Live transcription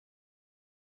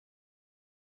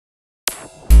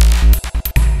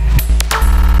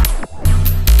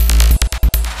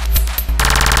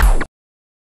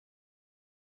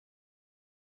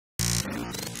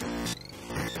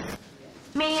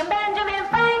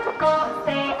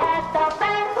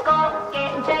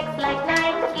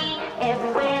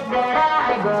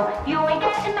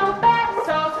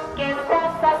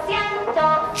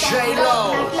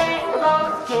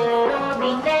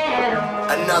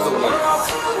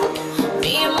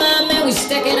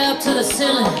stack it up to the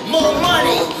ceiling. More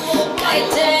money.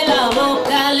 Cállate la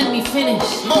boca, let me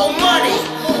finish. More money.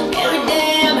 Every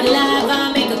day I'm alive,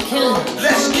 I make a killing.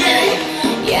 Let's get it.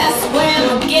 Yeah, I swear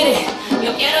I'ma get it.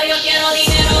 Yo quiero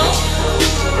dinero.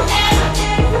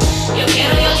 Yo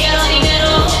quiero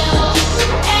dinero.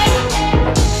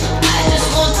 I just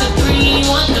want the green,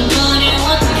 want the money,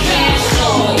 want the cash. So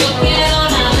yo quiero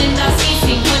la venta, sí,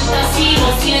 50, sí,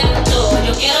 200.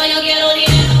 Yo quiero dinero.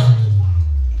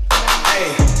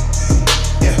 Hey.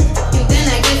 Yeah. And then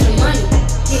I get some money.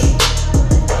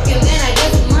 Yeah. And then I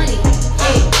get some money.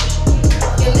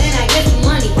 Yeah. And then I get some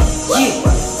money. Yeah.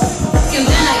 And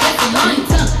then I get some money.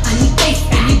 I need faith,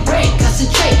 I need break,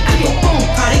 concentrate. I go home,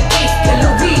 call it case.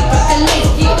 Calorie, but the lace.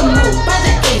 Keep the move, by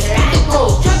the ace. Got the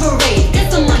gold, travel race.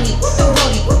 Get some money, with the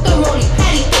rollie,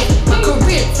 patty cake. My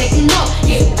career taking off.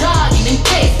 Yeah, jogging in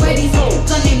place. Where these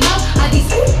hoes on their mouth? Are these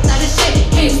fools out of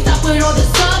shape? Can't stop with all the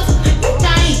subs.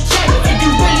 I ain't cherry. If you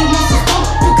really want some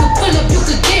smoke, you can pull up, you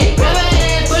can get it. Grab a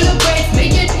head full of braids,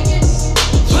 make it.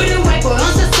 Put it right boy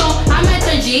on the song. I'm at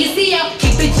the GC out.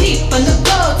 Keep it G from the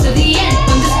go to the end,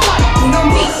 from the start. You know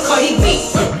me, Cardi B,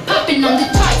 popping on the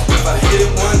charts. If I hit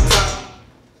it one time.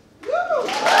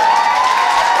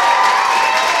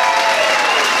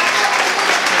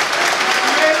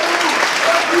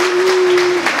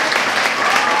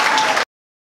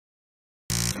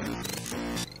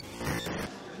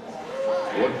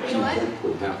 What do you hope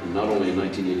will happen not only in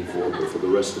 1984, but for the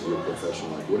rest of your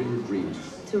professional life? What are your dreams?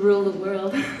 To rule the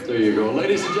world. There you go.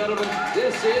 Ladies and gentlemen,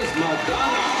 this is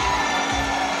Madonna.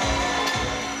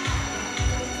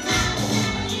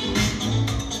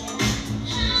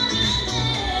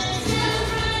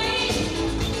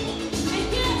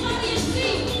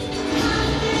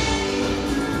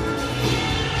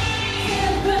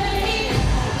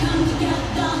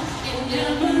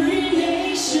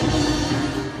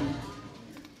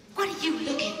 What are you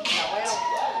looking at?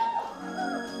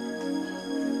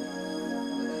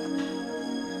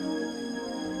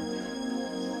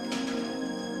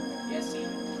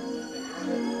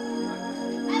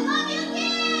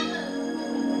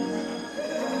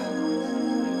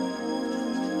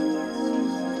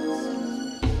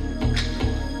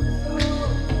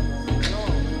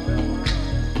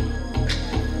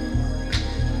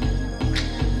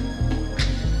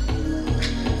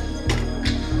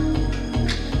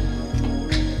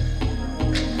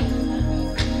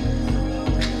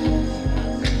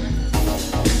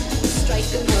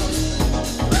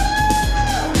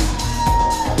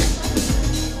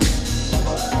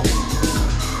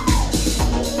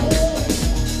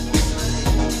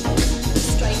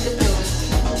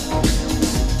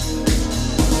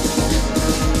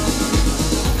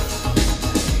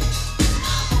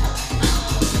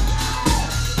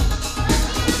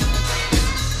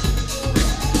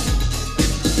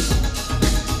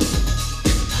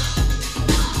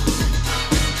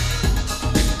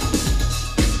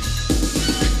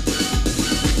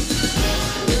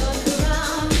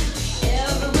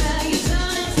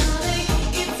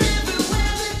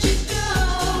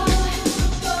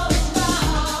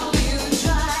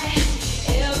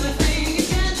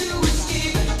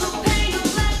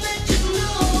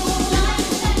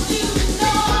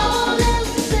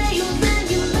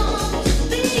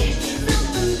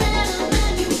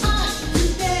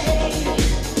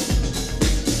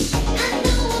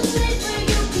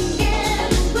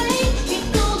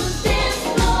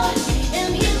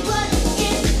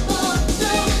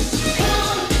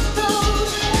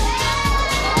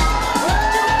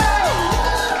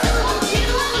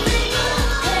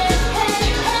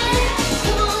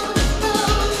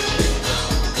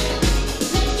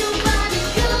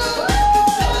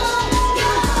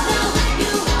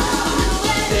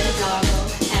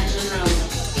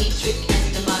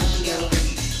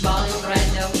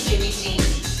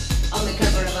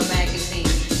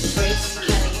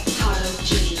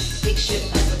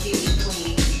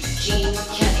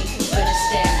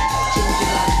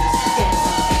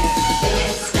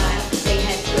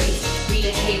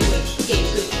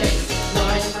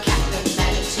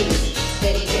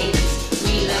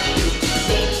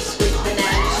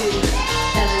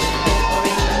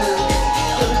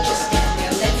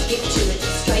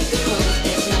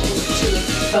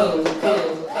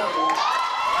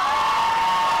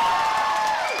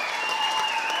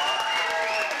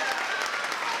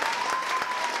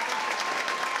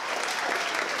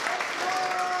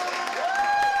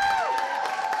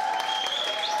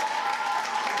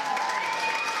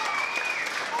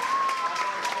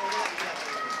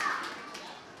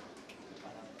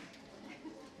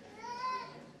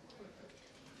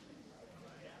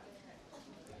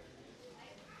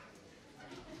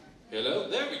 Hello?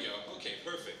 There we go. Okay,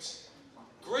 perfect.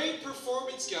 Great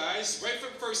performance, guys. Right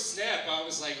from first snap, I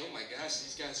was like, oh my gosh,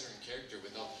 these guys are in character.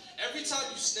 With all, every time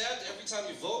you snapped, every time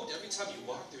you voted, every time you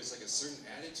walked, there was like a certain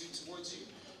attitude towards you.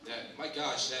 That, my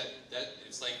gosh, that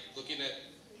it's like looking at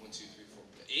 1, 2, 3, 4,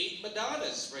 8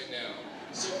 Madonnas right now.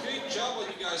 So great job on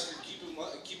you guys for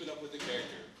keeping up with the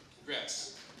character.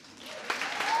 Congrats.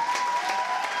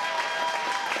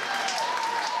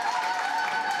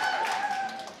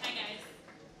 Hi guys.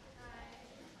 Hi.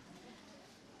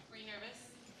 Were you nervous?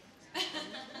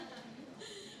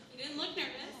 You didn't look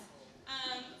nervous.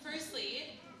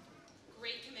 Firstly,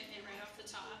 great commitment right off the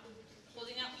top.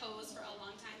 Holding that pose for a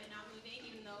long time and not moving,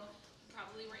 even though you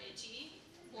probably were itchy.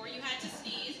 Or you had to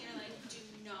sneeze and you're like, do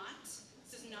not,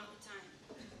 this is not the time.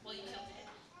 Well, you killed it.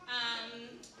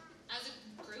 As a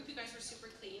group, you guys were super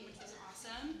clean, which was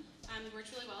awesome. We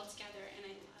worked really well together, and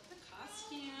I love the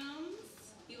costumes.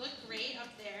 You look great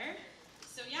up there.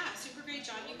 So yeah, super great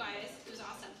job, you guys. It was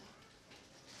awesome.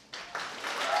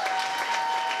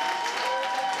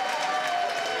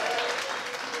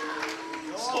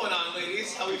 What's going on,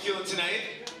 ladies? How are we feeling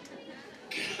tonight?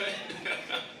 Good.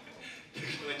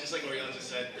 Just like Oriella just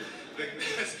said,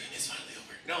 it's finally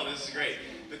over. No, this is great.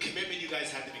 The commitment you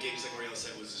guys had at the beginning, just like Oriella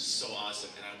said, was just so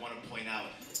awesome. And I want to point out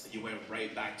that you went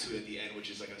right back to it at the end, which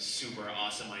is like a super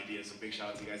awesome idea. So big shout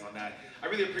out to you guys on that. I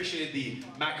really appreciated the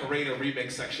Macarena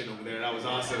remix section over there. That was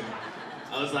awesome.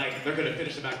 I was like, they're gonna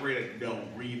finish the Macarena. No,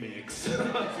 remix. I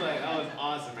was like, that was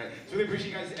awesome, man. So really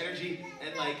appreciate you guys' energy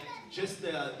and like just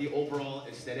the overall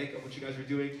aesthetic of what you guys were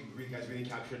doing. You guys really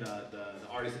captured the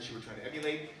artist that you were trying to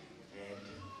emulate. And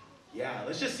yeah,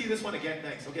 let's just see this one again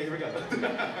next. Okay, here we go. All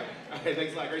right,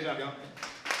 thanks a lot. Great job, y'all.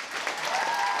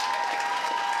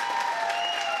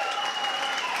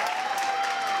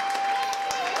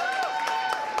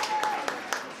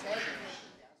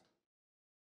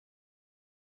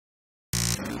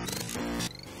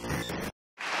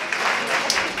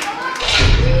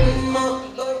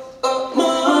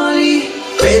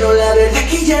 Pero la verdad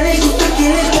que ya le gusta que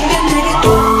le pongan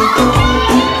reggaetón.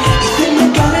 Y se me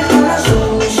para el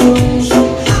corazón,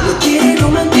 no quiere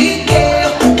romantiqueo,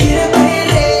 quiere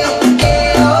perreo,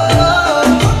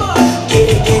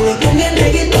 quiere que le pongan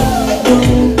reggaetón.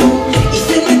 Y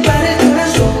se me para el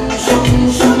corazón,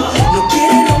 no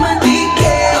quiere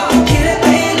romantiqueo, quiere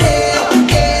perreo,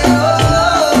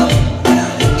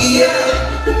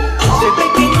 se ve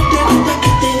que no te gusta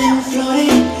que te den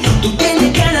flores. Tú tienes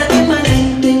cara de mala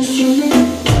intenciones,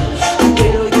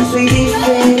 pero yo soy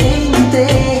diferente,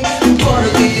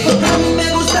 porque a mí me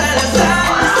gusta la salsa.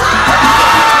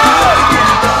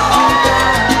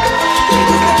 Te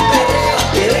gusta el perreo,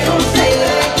 queremos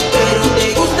bailar, pero te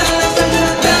gusta la salsa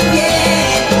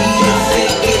también. Y yo sé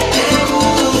que te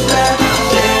gusta,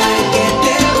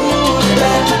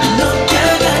 no te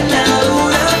hagas la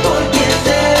dura, porque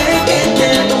sé que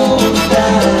te gusta.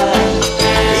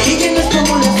 Y que no es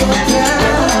como las otras,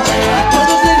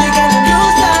 todos le regalan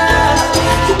rosas,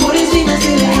 y por encima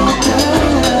se le nota.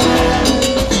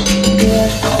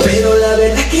 Pero la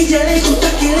verdad que ya le gusta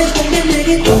que le pongan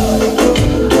reggaetón.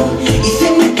 Y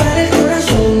se me para el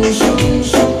corazón,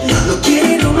 no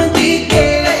quiere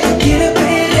romantiqueo, quiere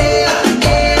perreo,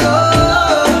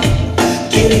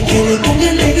 quiere que le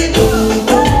pongan reggaetón.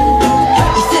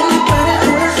 Y se me para el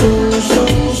corazón,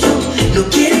 no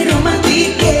quiere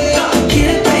romantiqueo,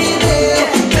 quiere perreo,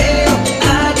 pero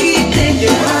aquí te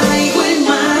traigo el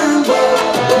mambo.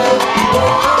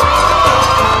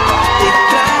 Te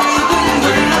traigo el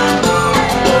mambo.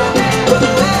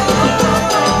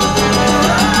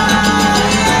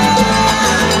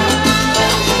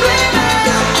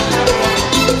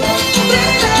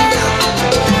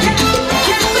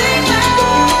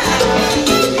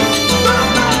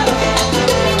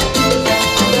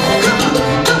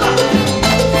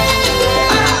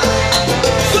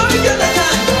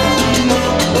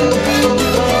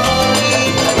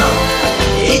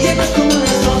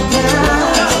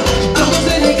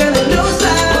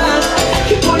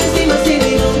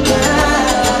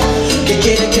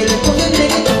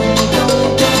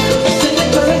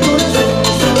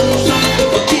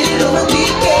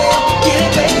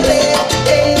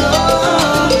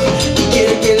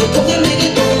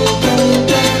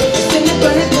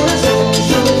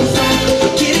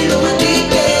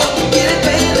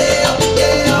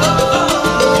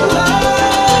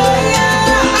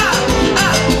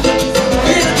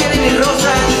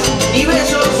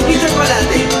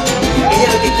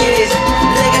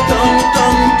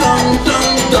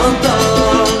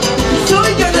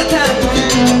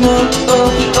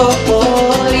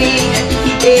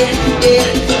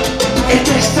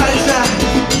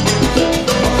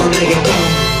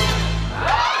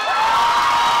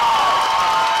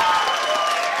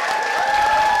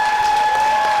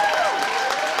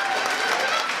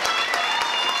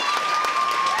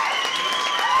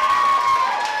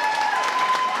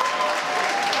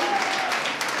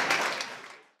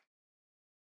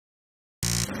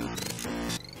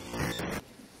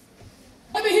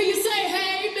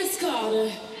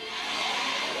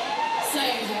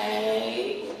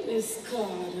 Miss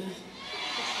Carter.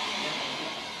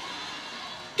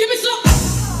 Give me some.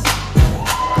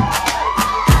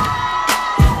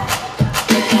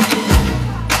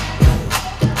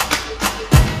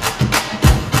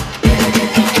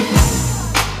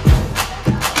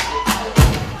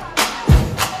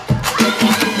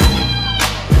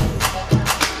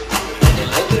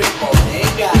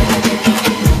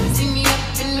 See me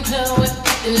up in the club with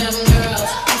 11 girls.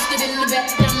 I'm stood in the back,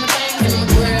 got my thing in my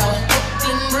grill.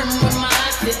 Brooklyn rim with my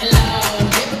eyes sitting low.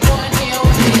 Every boy here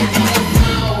with me, I had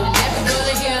no. Every girl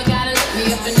here gotta look me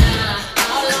up and down.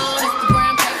 All on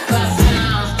Instagram, paper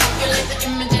now. Feel like the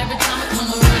image every time I come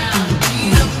around.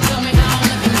 Please don't tell me how I'm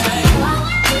looking like. What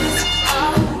is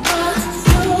all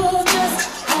you just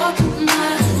walk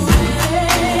my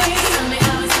way? Tell me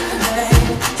how it's looking like.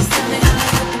 Just tell me how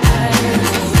it's looking like.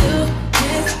 You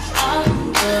is all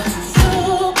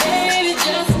you, baby,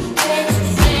 just take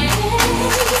me.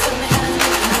 Tell me how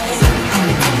it's looking like.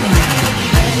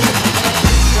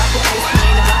 Drop the bass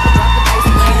line, drop the bass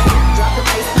line, drop the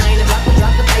bass line,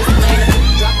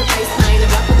 drop the bass line,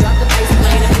 drop the bass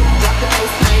line, drop the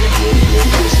bass line,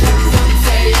 some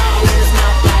say all in his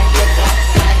mouth like liquor,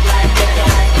 like liquor,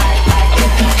 like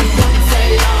liquor. Some say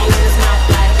all in his mouth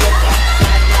like liquor,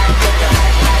 like liquor,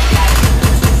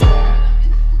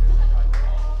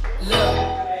 Look,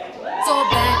 it's all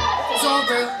black, it's all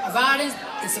real. I ride in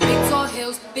some big tall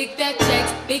hills, big fat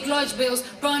checks, big large bills,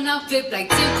 run out flip like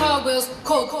 10 car wheels.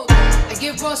 Cold. I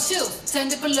give raw chills, 10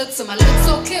 different looks, so my lips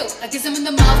so kill. I kiss him in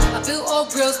the mouth, I feel all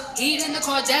grills. Heat in the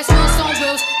car, that's what's on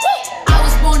wheels. I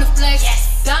was born to flex,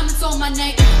 diamonds on my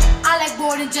neck. I like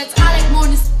boarding jets, I like more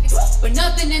than sex. But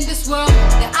nothing in this world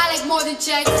that I like more than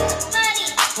checks.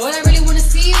 All I really wanna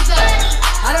see is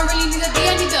I don't really need a D,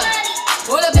 I need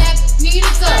all the back need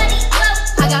is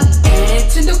I got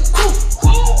bands in the coop,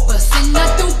 bustin'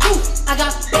 out the roof. I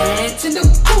got bands in the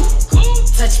coop.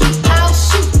 Touch me, I'll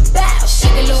shoot. Bow,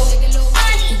 shake it low.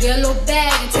 You get a little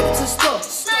bag and take it to the store.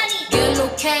 Get a little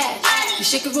cash. You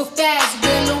shake it real fast, you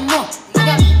get a little more. I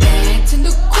got bands in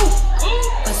the coop,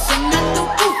 bustin' out the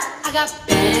roof. I got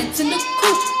bands in the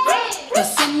coop,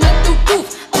 bustin' out the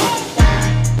roof.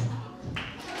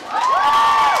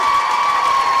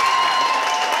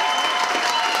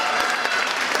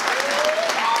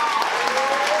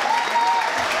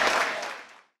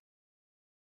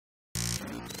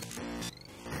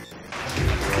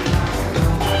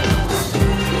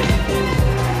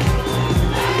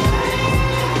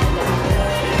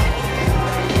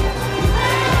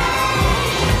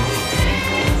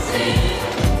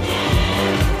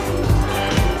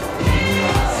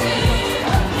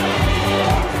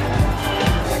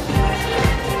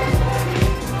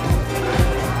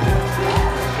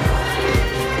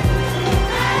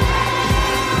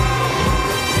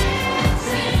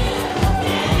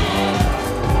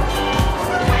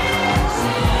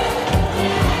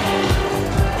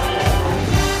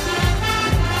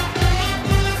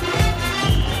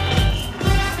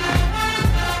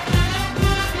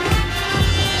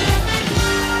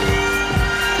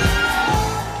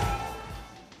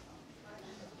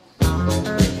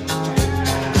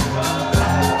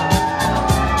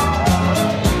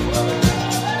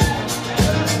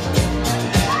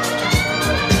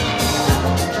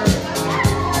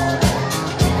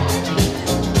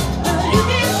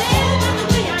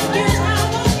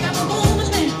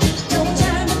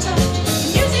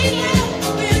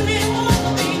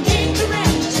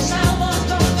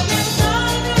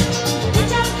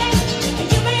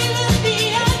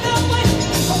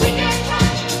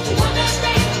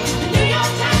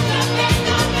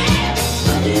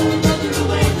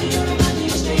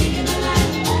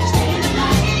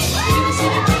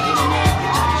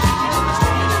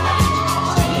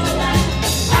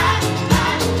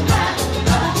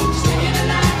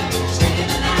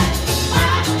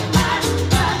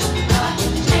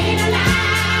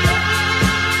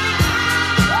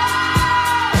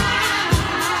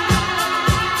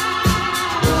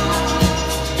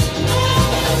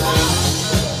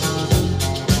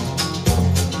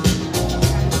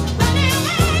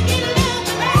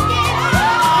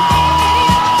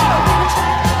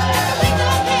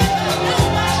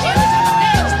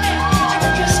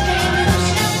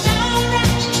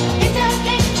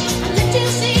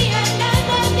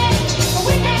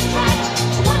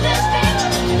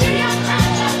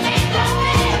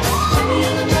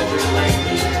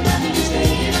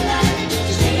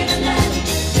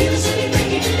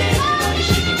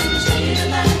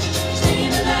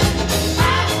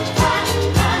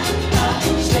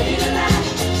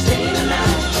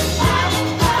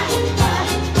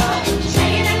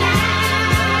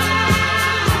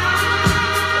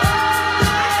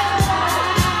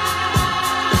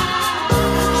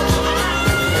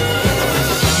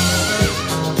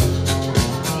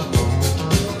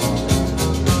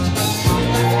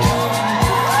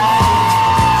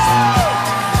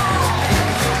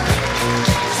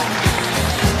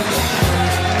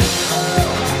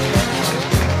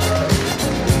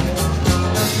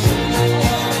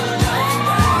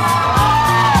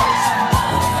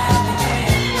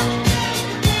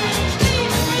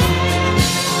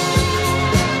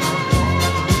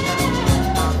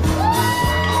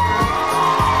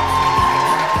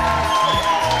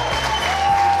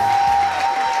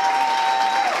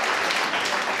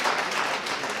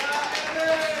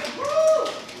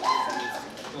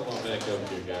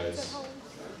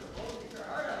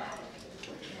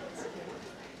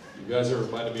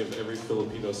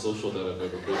 Filipino social that I've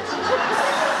ever been to.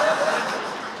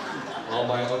 All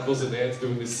my uncles and aunts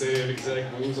doing the same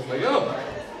exact moves. I'm like, oh,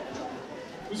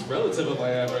 whose relative am I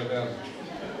at right now?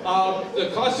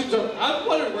 The costumes are, I'm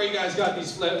wondering where you guys got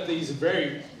these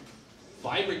very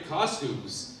vibrant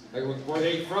costumes. Like, were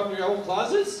they from your own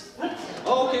closets?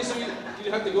 Oh, okay, so you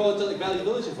have to go into like Valley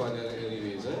Village to find any of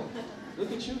these, eh?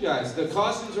 Look at you guys. The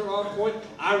costumes are on point.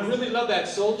 I really love that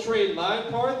Soul Train line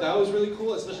part. That was really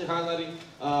cool, especially highlighting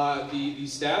the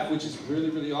staff, which is really,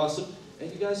 really awesome.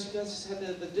 And you guys just had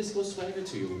the disco swagger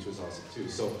to you, which was awesome too.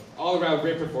 So all around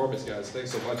great performance, guys.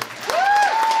 Thanks so much.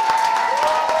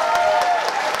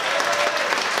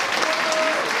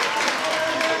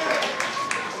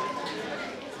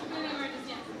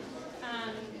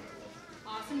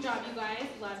 Awesome job, you guys.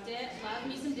 Loved it. Love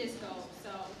me some disco. So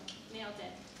nailed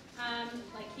it.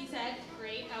 Like he said,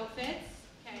 great outfits.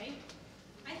 Okay.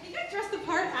 I think I dressed the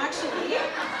part actually.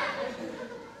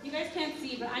 You guys can't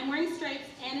see, but I'm wearing stripes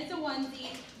and it's a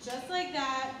onesie, just like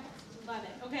that. Love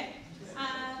it. Okay.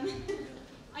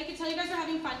 I could tell you guys were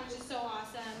having fun, which is so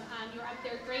awesome. You were up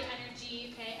there, great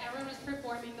energy. Okay, everyone was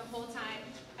performing the whole time.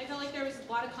 I felt like there was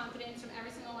a lot of confidence from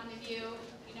every single one of you.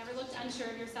 You never looked unsure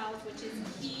of yourselves, which is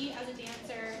key as a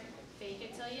dancer. Fake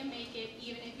it till you make it,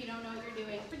 even if you don't know what you're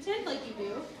doing. Pretend like you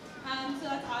do. So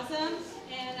that's awesome.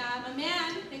 And a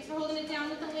man, thanks for holding it down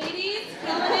with the ladies.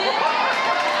 Killing it.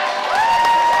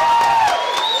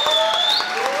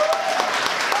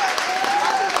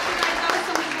 That was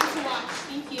so much fun to watch.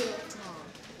 Thank you.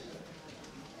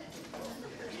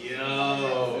 Yo.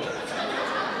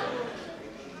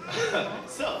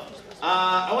 So, I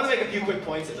want to make a few quick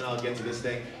points and then I'll get to this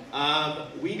thing.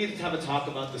 We need to have a talk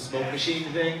about the smoke machine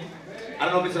thing. I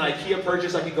don't know if it's an IKEA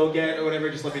purchase I can go get or whatever,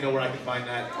 just let me know where I can find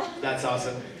that. That's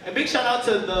awesome. And big shout out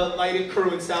to the lighting crew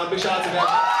and sound. Big shout out to them.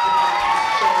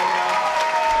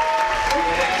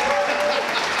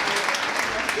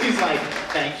 He's like,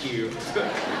 thank you.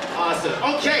 Awesome.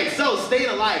 Okay, so staying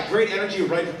alive. Great energy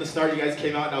right from the start. You guys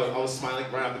came out and I was smiling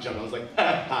right off the jump. I was like,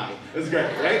 hi. It was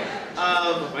great, right?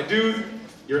 My dude,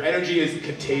 your energy is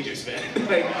contagious, man.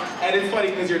 And it's funny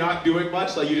because you're not doing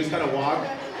much, like you just kind of walk,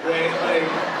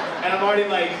 right? And I'm already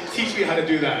like, teach me how to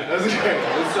do that. That was great.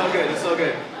 It's so good. It's so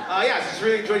good. Yeah, so just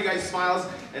really enjoyed you guys' smiles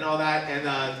and all that. And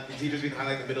the teachers being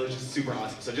highlighted in the middle is just super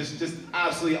awesome. So just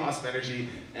absolutely awesome energy.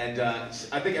 And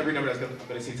I think every number that I'm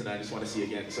gonna see tonight, I just want to see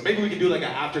again. So maybe we can do like an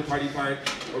after party part,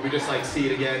 or we just like see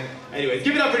it again. Anyways,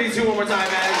 give it up for these two one more time,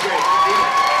 man. It's great.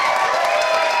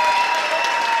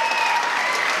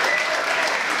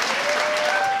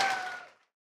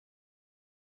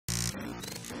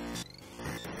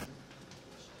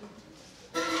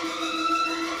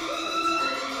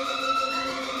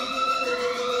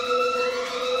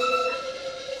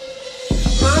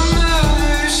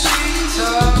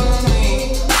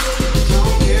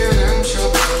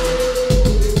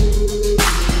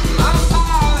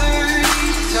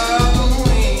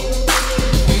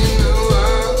 In the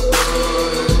world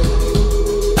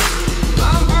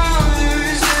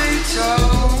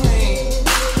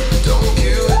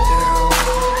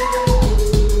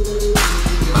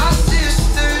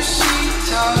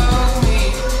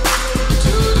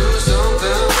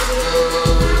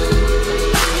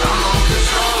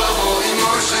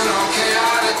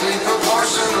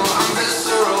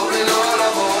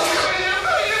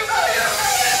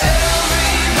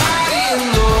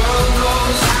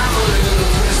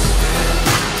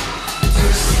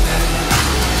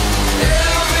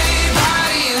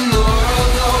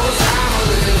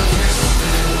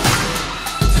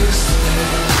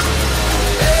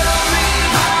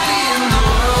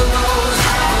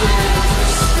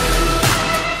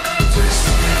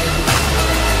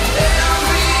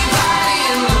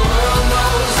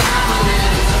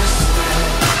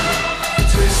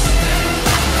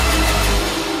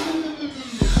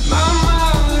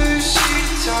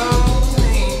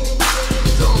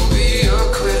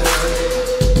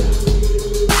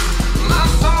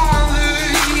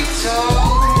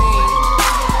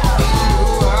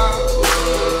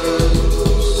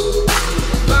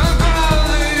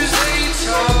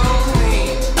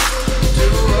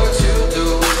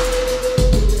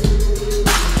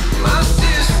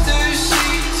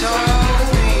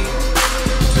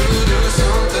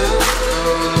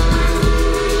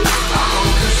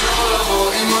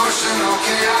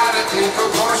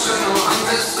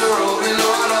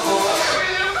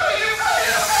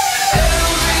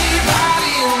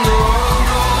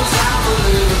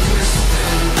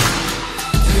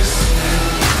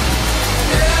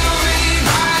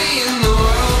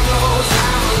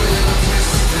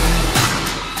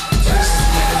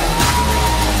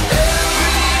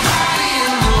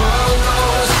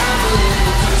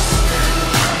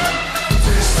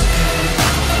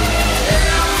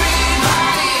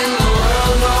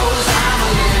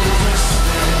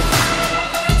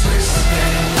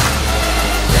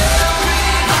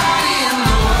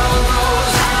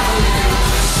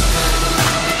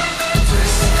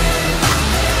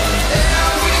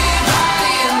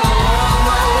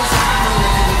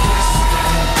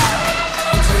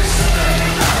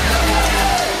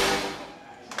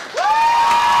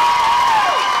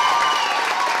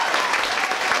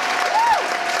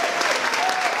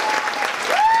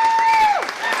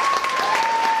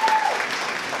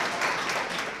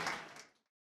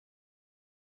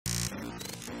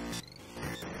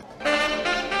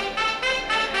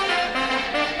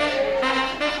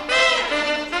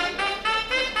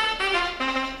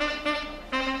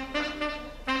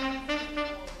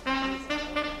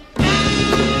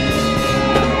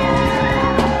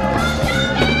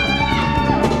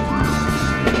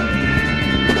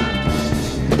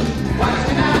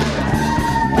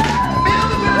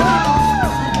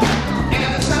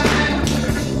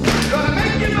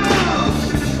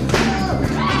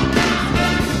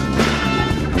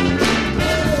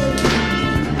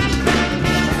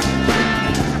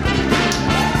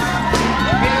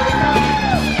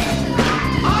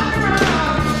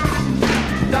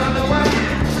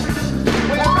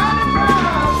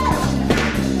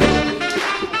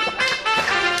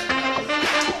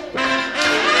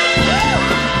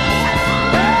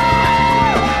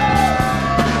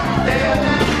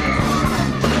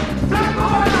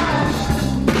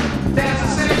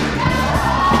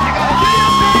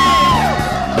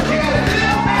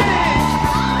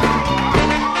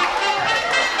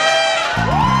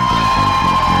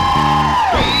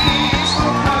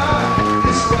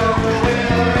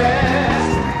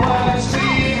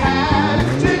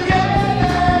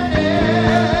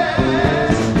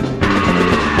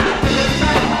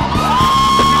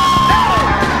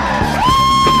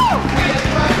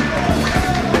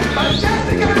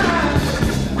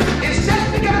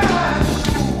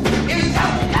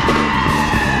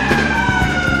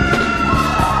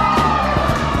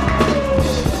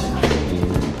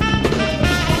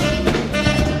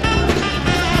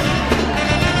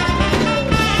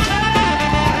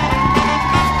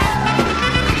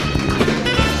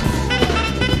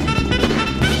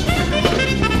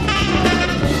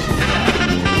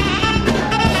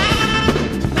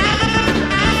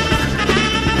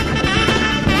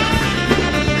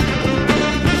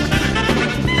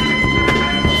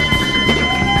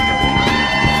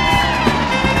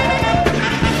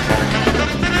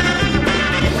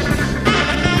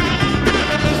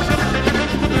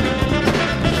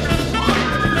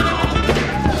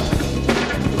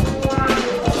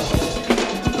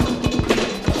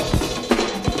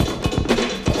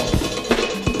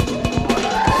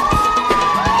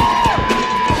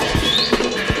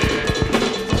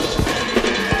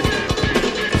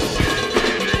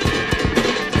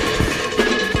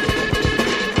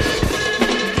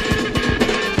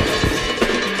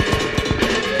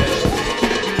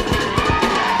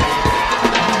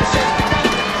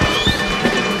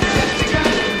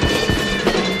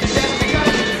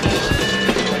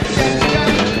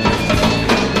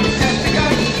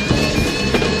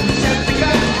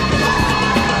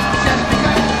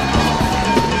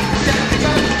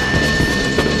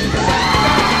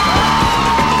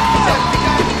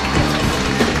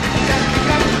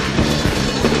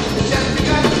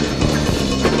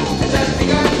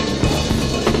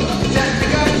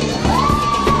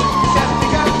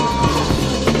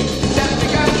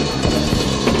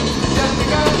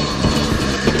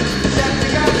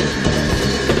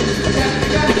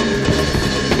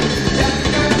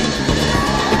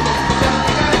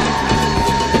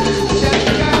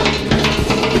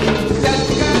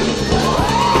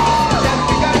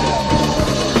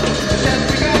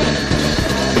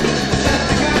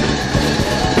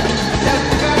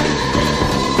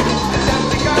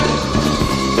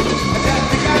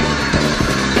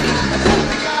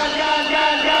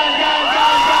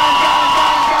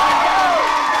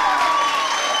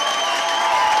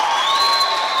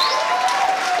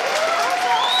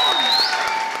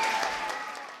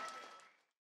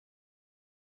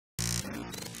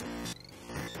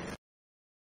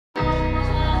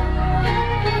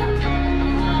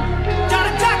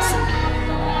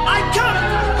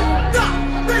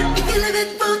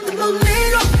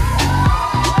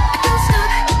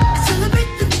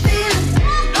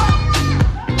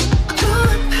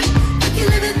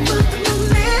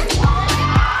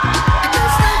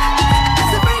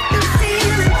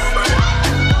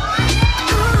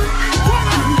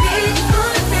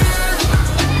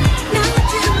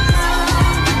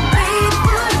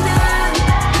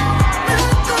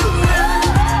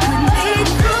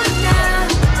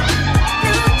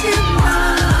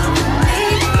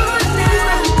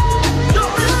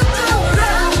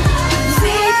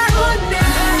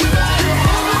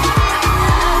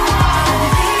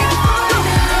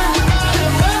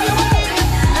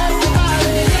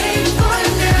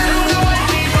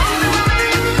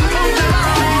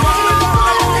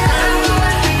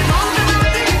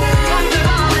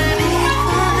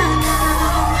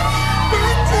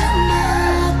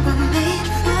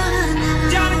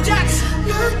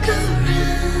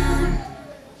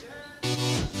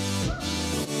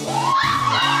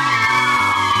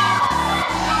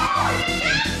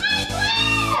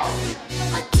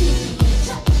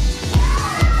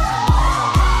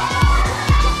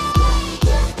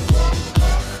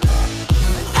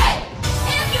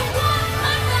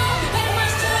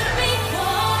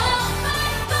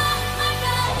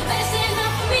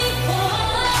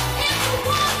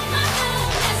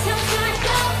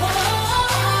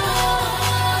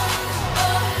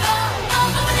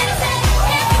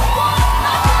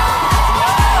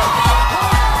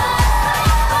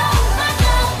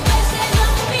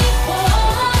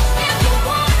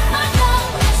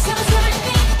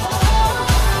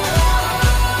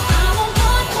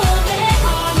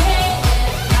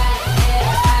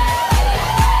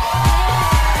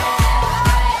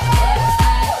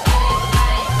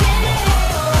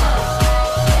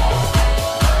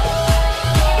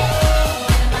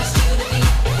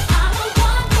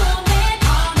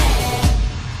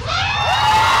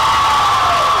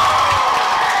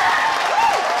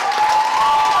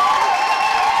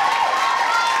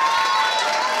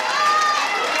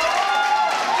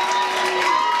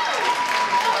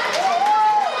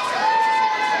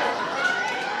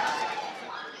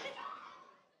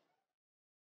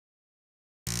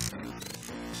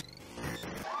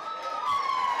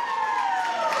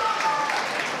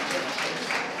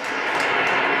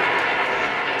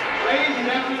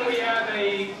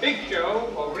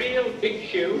Big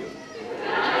Shoe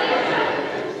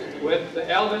with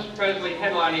Elvis Presley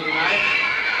headlining tonight.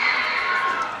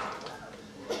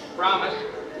 Promise.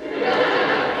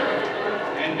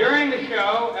 And during the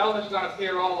show, Elvis is going to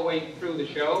appear all the way through the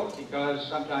show because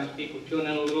sometimes people tune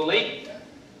in a little late.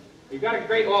 We've got a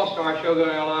great all-star show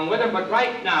going along with him, but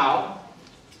right now,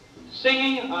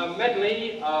 singing a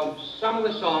medley of some of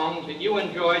the songs that you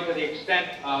enjoyed to the extent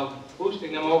of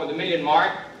boosting them over the million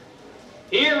mark,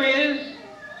 here is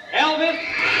Elvis.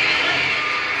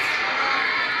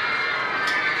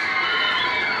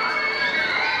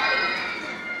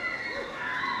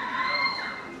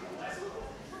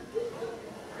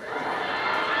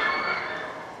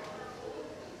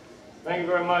 Thank you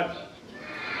very much.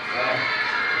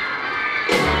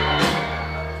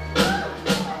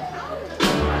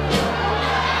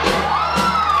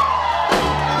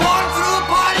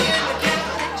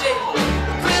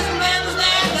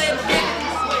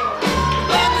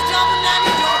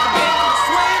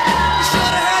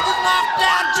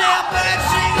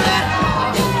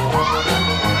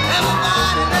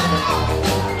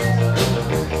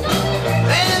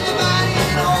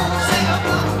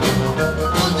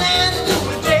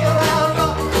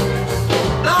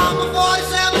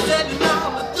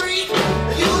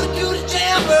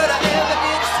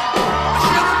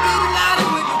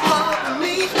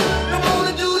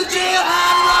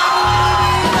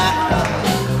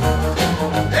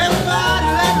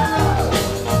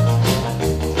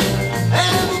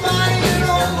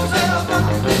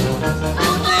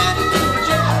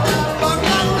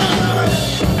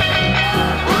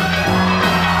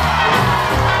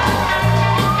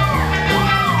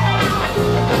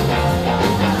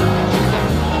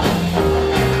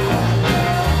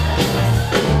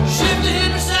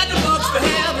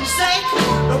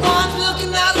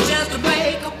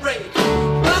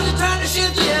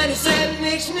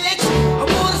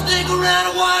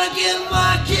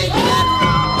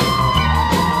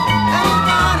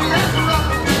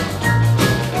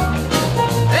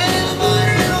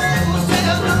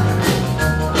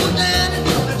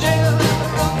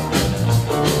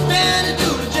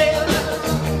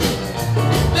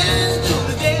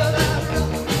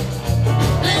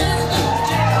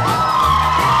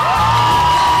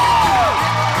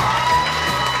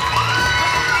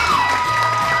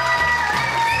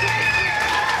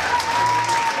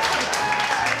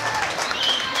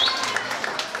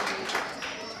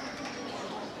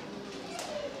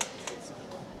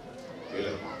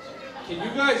 Can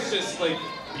you guys just like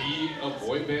be a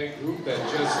boy band group that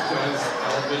just does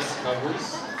Elvis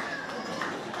covers?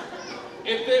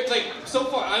 If they're like so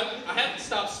far, I haven't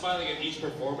stopped smiling at each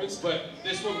performance, but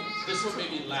this one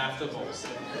made me laugh the most.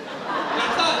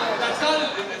 That's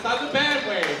not in a bad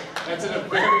way. That's in a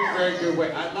very, very good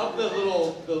way. I love the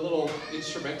little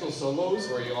instrumental solos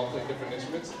where you all play different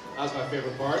instruments. That was my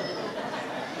favorite part.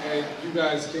 And you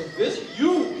guys killed this.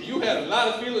 You had a lot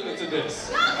of feeling into this.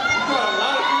 You got a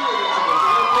lot of feeling into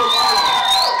this.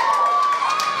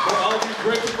 For all of you,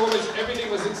 great performance. Everything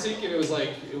was in sync, and it was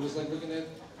like looking at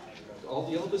all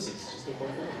the Elvises. Just a fun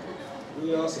thing.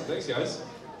 Really awesome. Thanks, guys.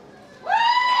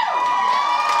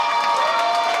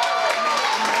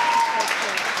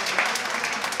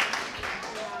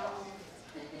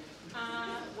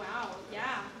 Wow,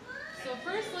 yeah. So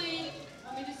firstly,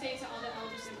 let me just say to all the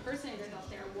Elvis impersonators out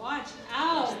there, watch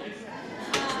out.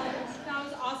 That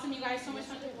was awesome, you guys. So much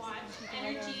fun to watch.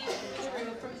 Energy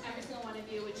through from every single one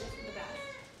of you, which is the best.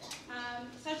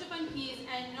 Such a fun piece,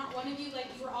 and not one of you, like,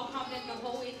 you were all confident the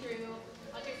whole way through.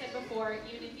 Like I said before,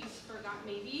 even if you forgot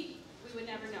maybe, we would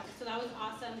never know. So that was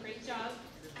awesome. Great job.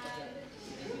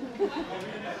 What?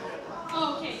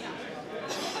 Oh, okay, no.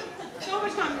 So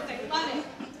much confidence. Love it.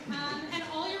 And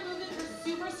all your movements were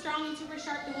super strong and super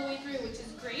sharp the whole way through, which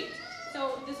is great.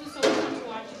 So this was so much fun to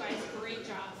watch, you guys. Great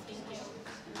job. Thank you.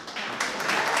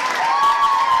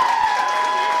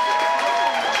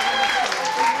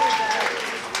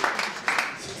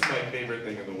 This is my favorite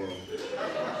thing in the world.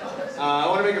 I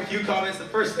want to make a few comments. The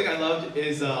first thing I loved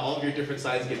is all of your different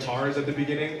size guitars at the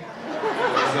beginning. It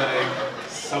was like,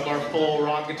 some are full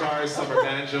rock guitars, some are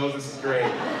banjos. This is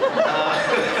great.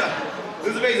 This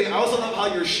is amazing. I also love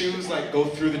how your shoes like go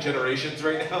through the generations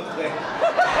right now. Like,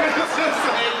 it's just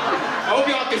like, I hope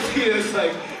y'all can see this.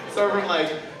 Like, start from like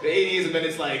the 80s and then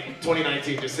it's like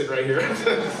 2019 just sitting right here. This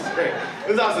is great. It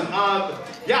was awesome.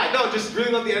 Yeah, no, just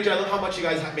really love the energy. I love how much you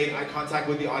guys have made eye contact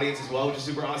with the audience as well, which is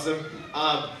super awesome.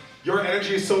 Your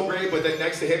energy is so great, but then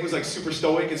next to him was like super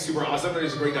stoic and super awesome.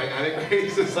 There's a great dynamic, right?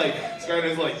 He's just like,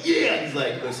 Skyner's like, yeah! He's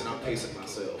like, listen, I'm pacing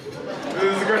myself.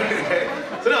 This is great.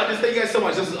 So no, just thank you guys so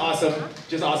much. This is awesome.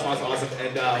 Just awesome, awesome, awesome.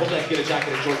 And hopefully I can get a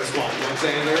jacket and join the squad. You know what I'm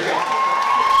saying? There we go.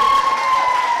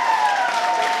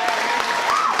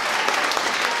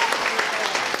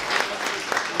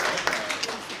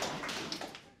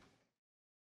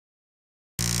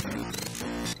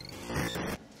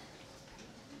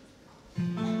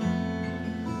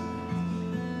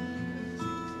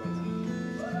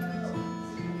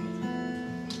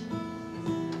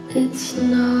 it's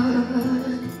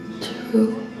not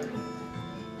true.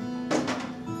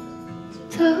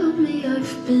 Tell me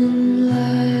I've been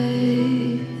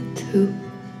lied to.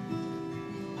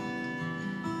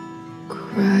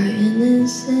 Crying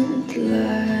isn't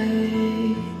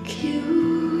like you.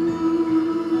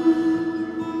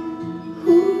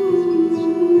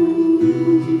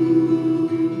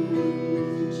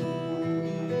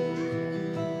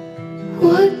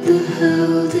 What the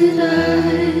hell did I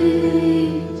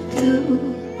do?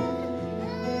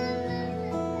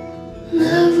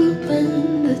 Never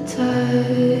been the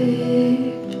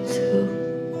type to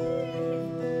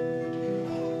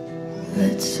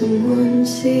let someone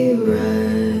see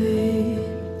right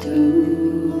through.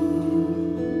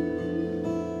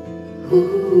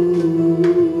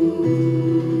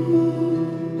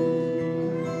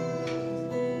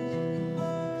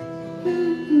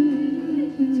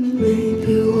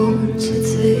 Maybe won't you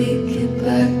take it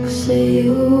back? Say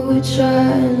you were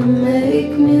trying to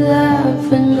make me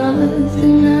laugh, and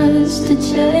nothing has to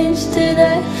change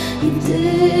today. You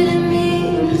didn't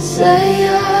mean to say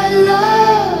I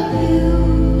love you.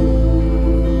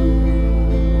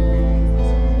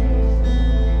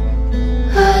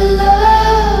 I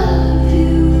love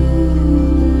you,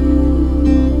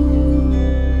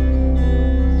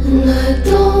 and I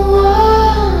don't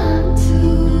want to.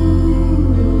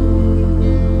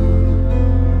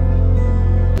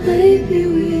 Maybe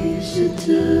we should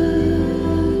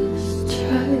just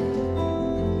try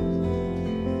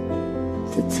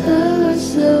to tell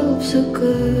ourselves a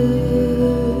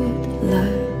good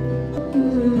lie.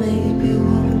 Maybe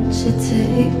won't you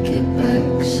take it back?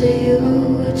 Say you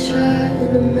were trying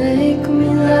to make me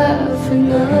laugh, and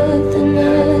nothing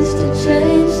has to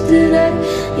change today.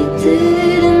 You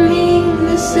didn't mean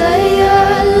to say I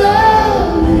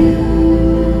love you.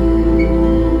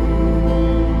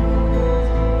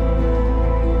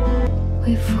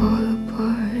 We fall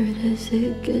apart as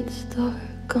it gets dark.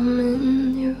 I'm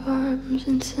in your arms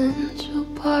in Central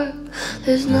Park.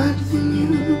 There's nothing you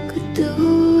could do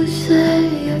or say.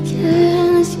 I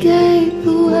can't escape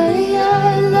the way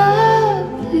I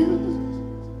love you.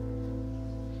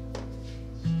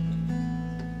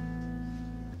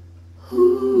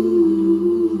 Ooh.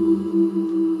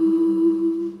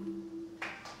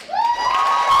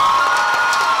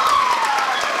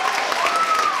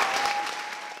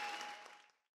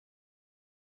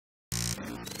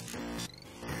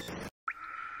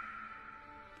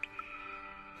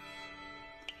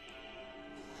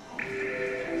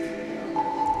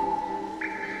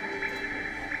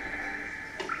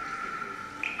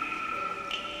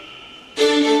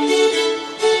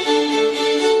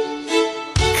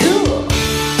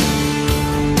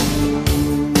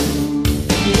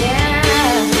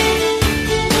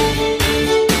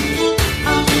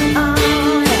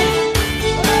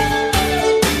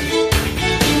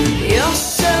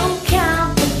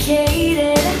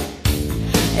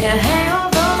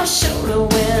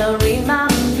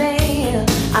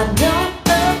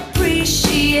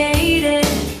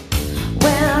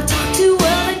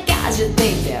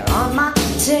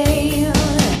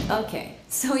 Okay,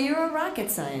 so you're a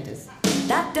rocket scientist.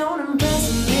 That don't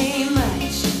impress me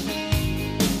much.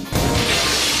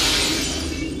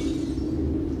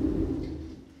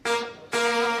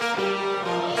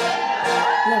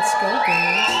 Let's go,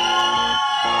 girls.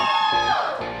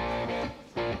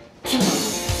 Come on.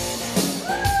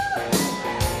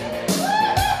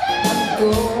 I'm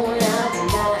going out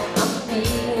tonight. I'm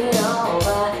feeling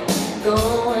alright.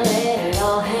 Gonna let it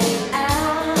all hang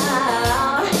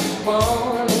out.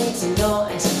 Wanna make some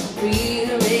noise,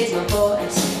 really raise my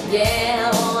voice.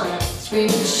 Yeah, I wanna scream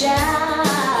and shout.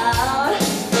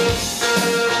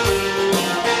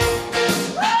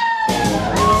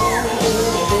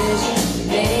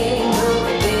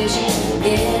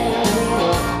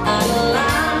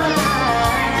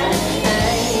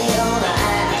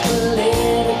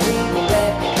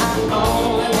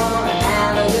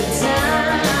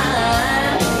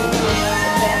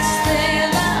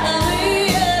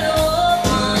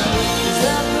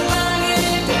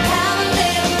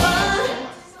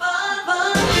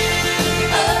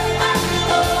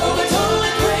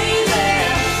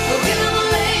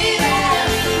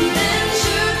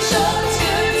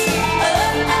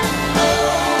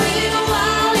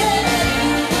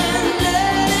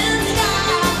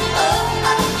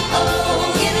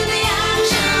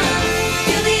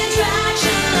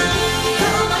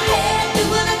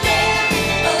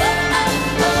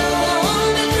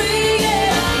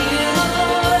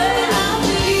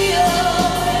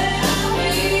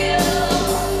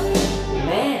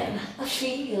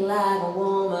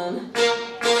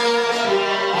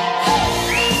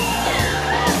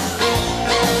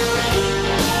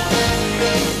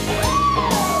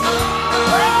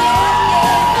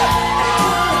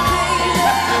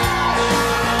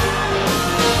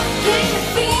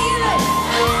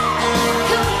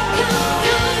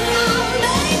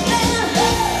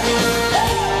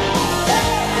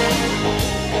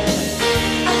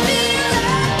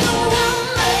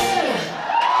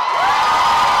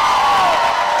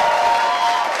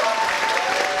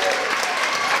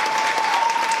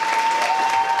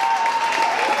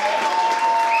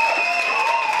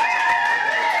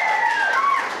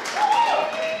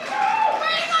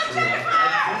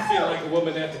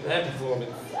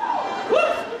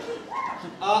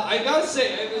 I gotta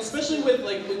say, and especially with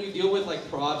like when you deal with like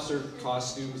props or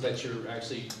costumes that you're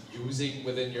actually using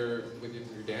within your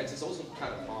dance, it's also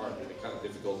kind of hard and kind of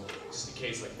difficult. Just in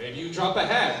case, like maybe you drop a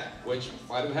hat, which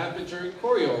might have happened during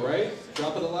choreo, right?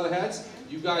 Dropping a lot of hats.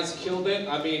 You guys killed it.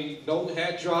 I mean, no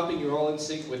hat dropping. You're all in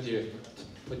sync with you.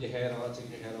 Put your hat on,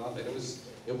 taking your hat off, and it was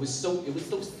so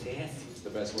sassy. It's the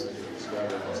best word I can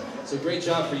describe it as. So great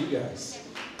job for you guys.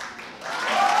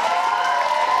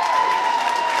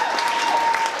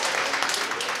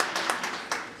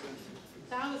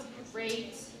 That was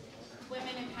great.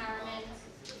 Women empowerment.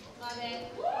 Love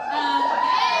it.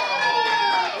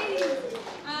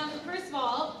 First of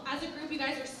all, as a group, you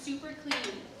guys are super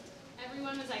clean.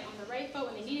 Everyone was like on the right foot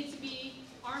when they needed to be.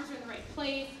 Arms were in the right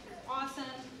place. Awesome.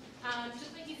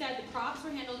 Just like you said, the props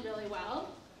were handled really well.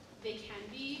 They can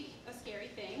be a scary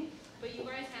thing, but you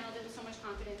guys handled it with so much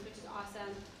confidence, which is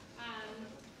awesome.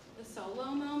 The solo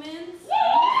moments.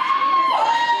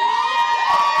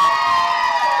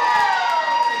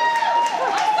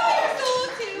 I saw your solo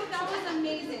too. That was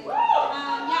amazing.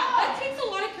 Yeah, that takes a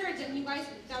lot of courage, and you guys,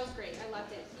 that was great. I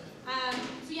loved it.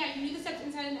 So yeah, you knew the steps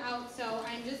inside and out, so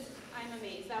I'm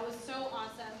amazed. That was so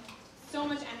awesome. So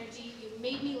much energy. You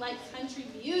made me like country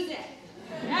music.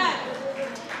 Yeah.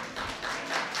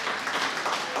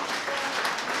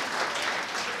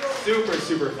 Super,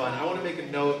 super fun. I want to make a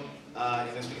note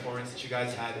in this performance that you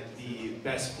guys had the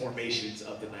best formations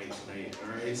of the night tonight.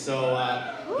 All right, so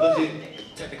the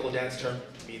technical dance term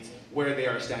means where they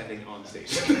are standing on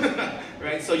stage.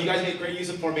 Right, so you guys made great use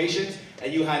of formations,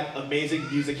 and you had amazing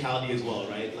musicality as well,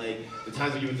 right? Like the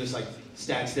times when you would just like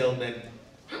stand still and then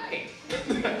hi.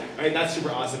 Right, that's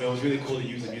super awesome. It was really cool to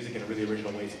use the music in a really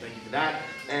original way, so thank you for that.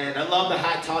 And I love the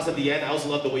hat toss at the end. I also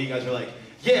love the way you guys were like,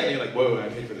 yeah, and you're like, whoa, I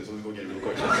paid for this, let's go get it real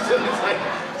quick. So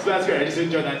that's great, I just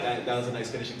enjoyed that. That was a nice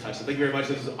finishing touch. So thank you very much,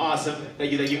 this was awesome.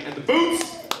 Thank you. And the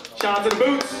boots, shout out to the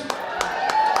boots.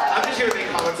 I'm just here to make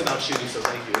comments about shoes, so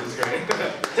thank you, this is great.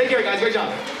 Take care guys, great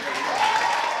job.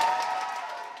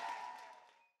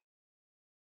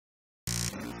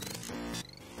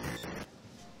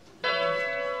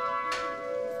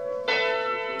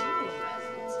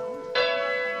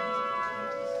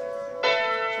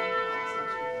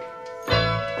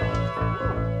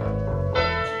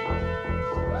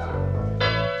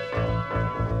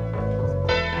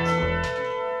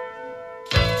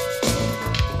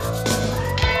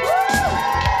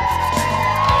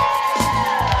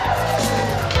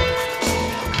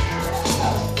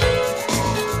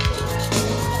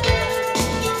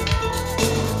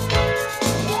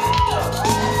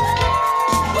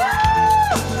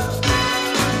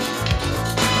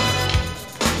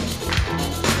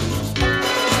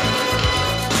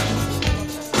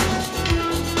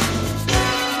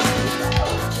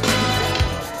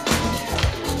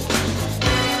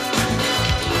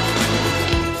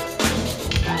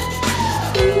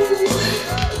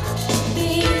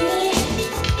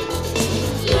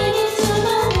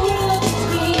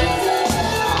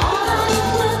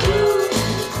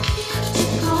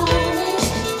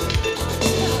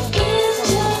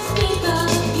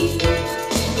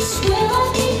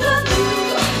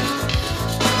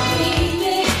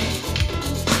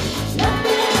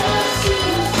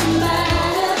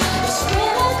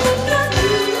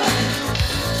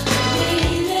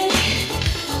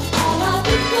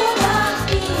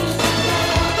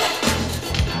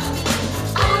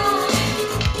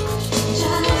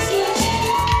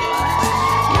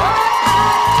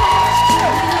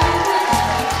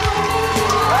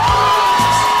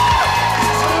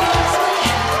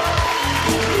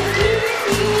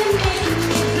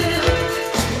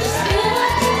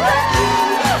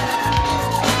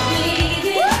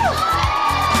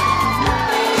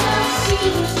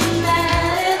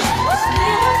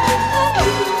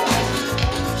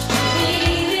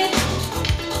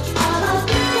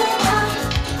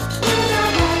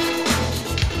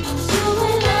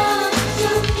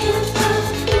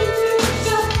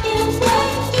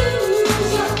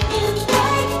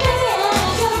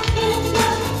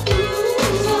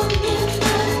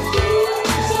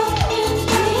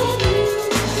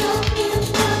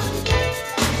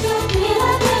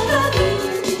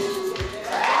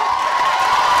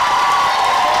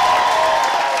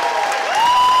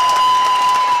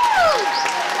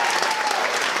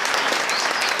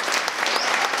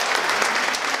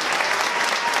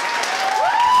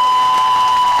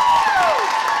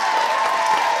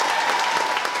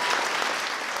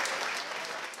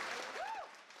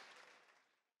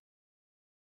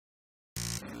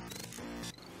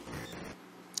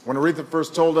 When Aretha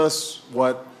first told us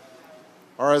what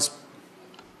RSPECT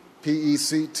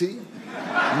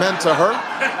meant to her,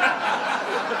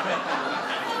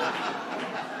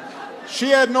 She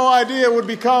had no idea it would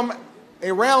become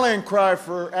a rallying cry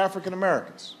for African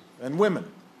Americans and women.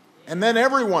 And then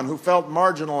everyone who felt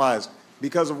marginalized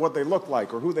because of what they looked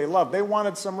like or who they loved, they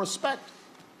wanted some respect.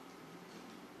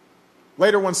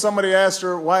 Later, when somebody asked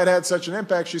her why it had such an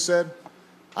impact, she said,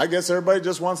 I guess everybody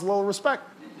just wants a little respect.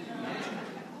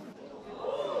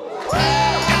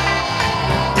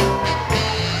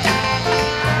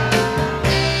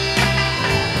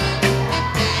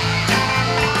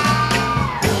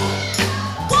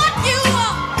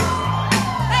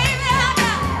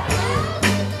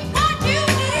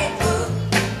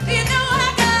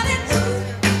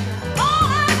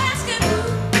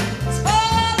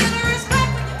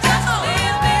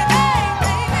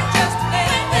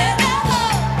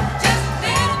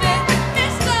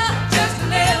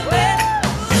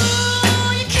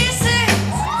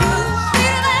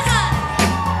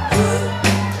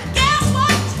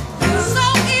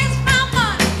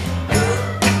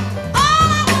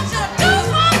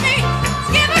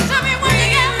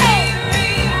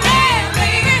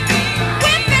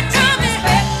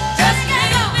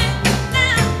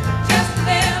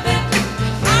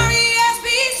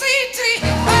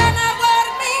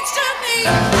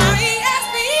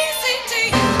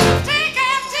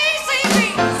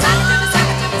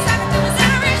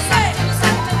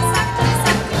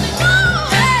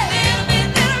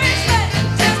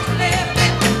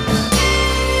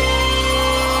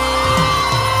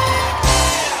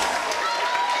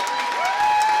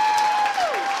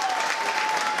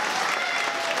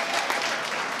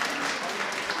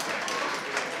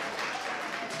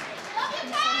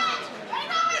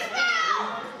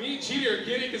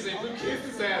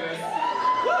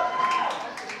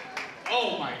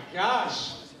 Oh my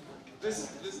gosh,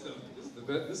 this is the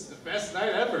best night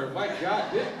ever. My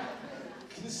God,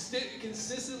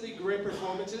 consistently great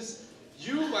performances.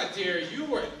 You, my dear, you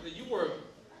were.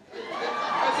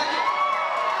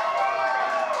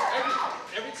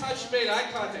 Every time she made eye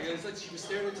contact, it was like she was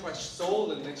staring into my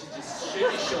soul, and then she just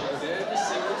shimmy shoulders every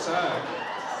single time.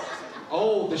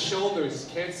 Oh, the shoulders.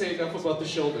 Can't say enough about the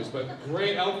shoulders, but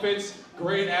great outfits,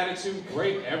 great attitude,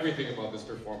 great everything about this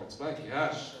performance. My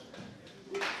gosh.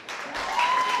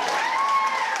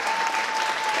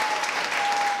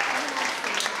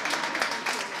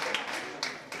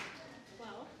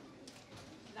 Well,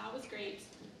 that was great.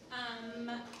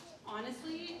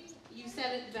 Honestly, you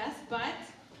said it best, but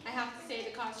I have to say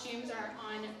the costumes are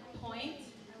on point.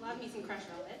 I love me some Crush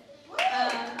Velvet.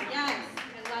 Yes,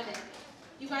 I love it.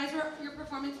 You guys your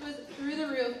performance was through the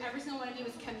roof. Every single one of you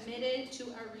was committed to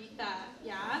Aretha.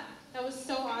 Yeah, that was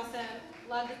so awesome.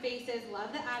 Love the faces,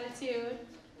 love the attitude.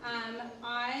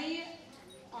 I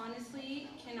honestly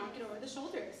cannot get over the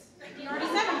shoulders. You already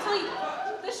said, I'm telling you,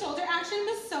 the shoulder action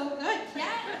was so good.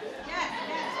 Yes.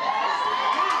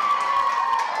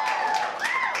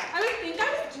 I would think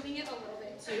I was doing it a little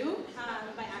bit too,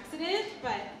 by accident,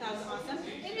 but that was awesome.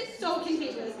 It is so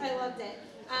contagious. I loved it.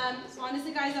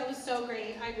 Honestly, guys, that was so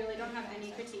great. I really don't have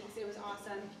any critiques. It was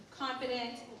awesome.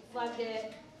 Confident, loved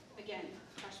it. Again,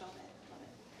 Crush Velvet. Love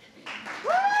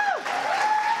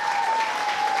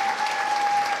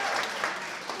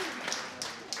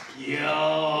it.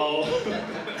 Yo!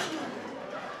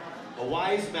 A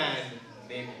wise man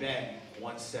named Ben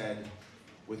once said,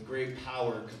 with great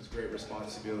power comes great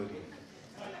responsibility.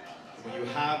 When you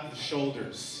have the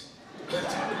shoulders,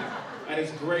 that is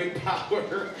great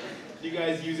power. You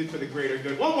guys use it for the greater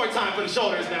good. One more time for the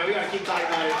shoulders, man. We gotta keep talking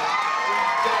about it.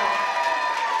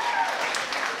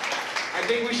 I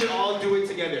think we should all do it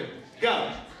together.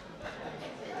 Go.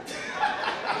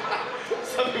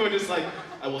 Some people are just like,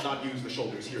 I will not use the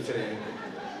shoulders here today.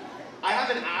 I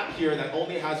have an app here that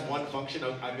only has one function.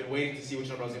 I've been waiting to see which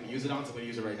one I was gonna use it on, so I'm gonna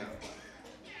use it right now.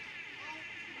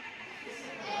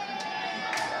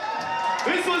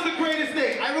 This was the greatest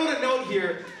thing. I wrote a note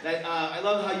here that I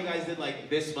love how you guys did like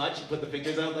this much and put the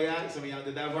fingers out like that. Some of y'all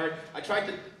did that part. I tried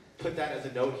to put that as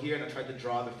a note here, and I tried to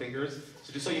draw the fingers.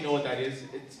 So just so you know what that is,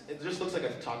 it just looks like a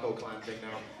taco clan thing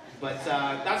now. But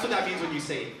that's what that means when you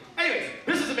say it. Anyways,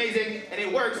 this is amazing, and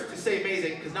it works to say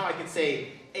amazing, because now I can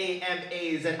say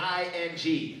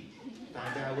A-M-A-Z-I-N-G.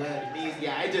 Find out what it means.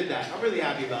 Yeah, I did that. I'm really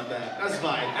happy about that. That's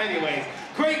fine. Anyways,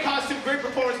 great costume, great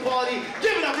performance quality.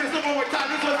 Give it up for this one more time.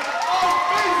 This was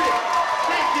amazing.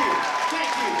 Thank you.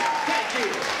 Thank you. Thank you.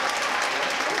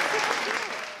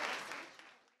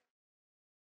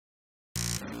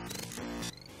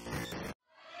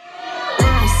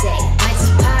 I say, let's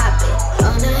pop it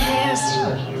on the hair.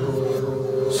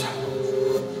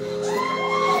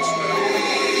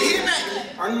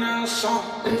 I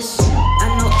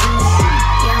know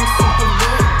yeah, I'm super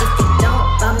good. If you don't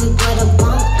buy me what I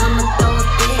want, I'ma throw a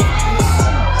fit.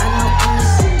 I know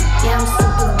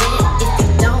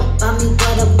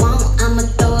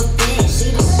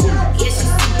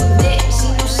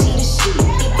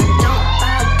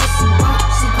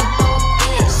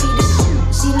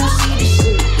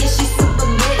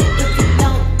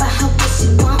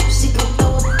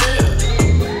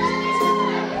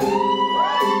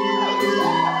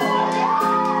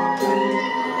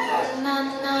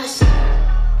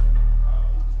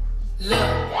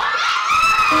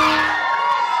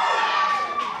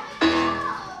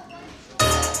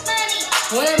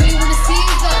All I really wanna see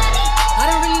is up. I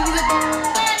don't really need a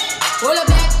all I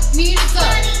back need is up.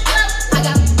 I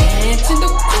got bands in the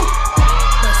coop,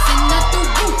 bustin' out the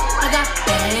roof. I got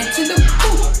bands in the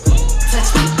coop.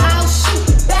 Touch me, I'll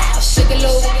shoot. Bow, shake it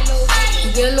low.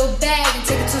 You get a little bag and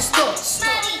take it to the store.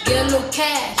 Get a little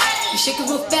cash. You shake it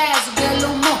real fast, you get a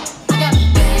little more. I got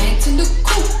bands in the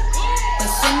coop,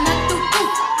 bustin' out the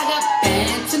roof. I got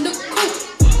bands in the coop.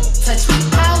 Touch me,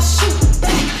 I'll shoot.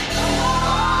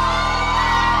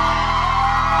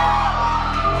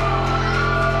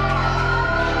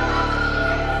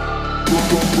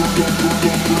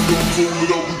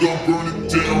 We gon' burn it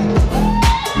down.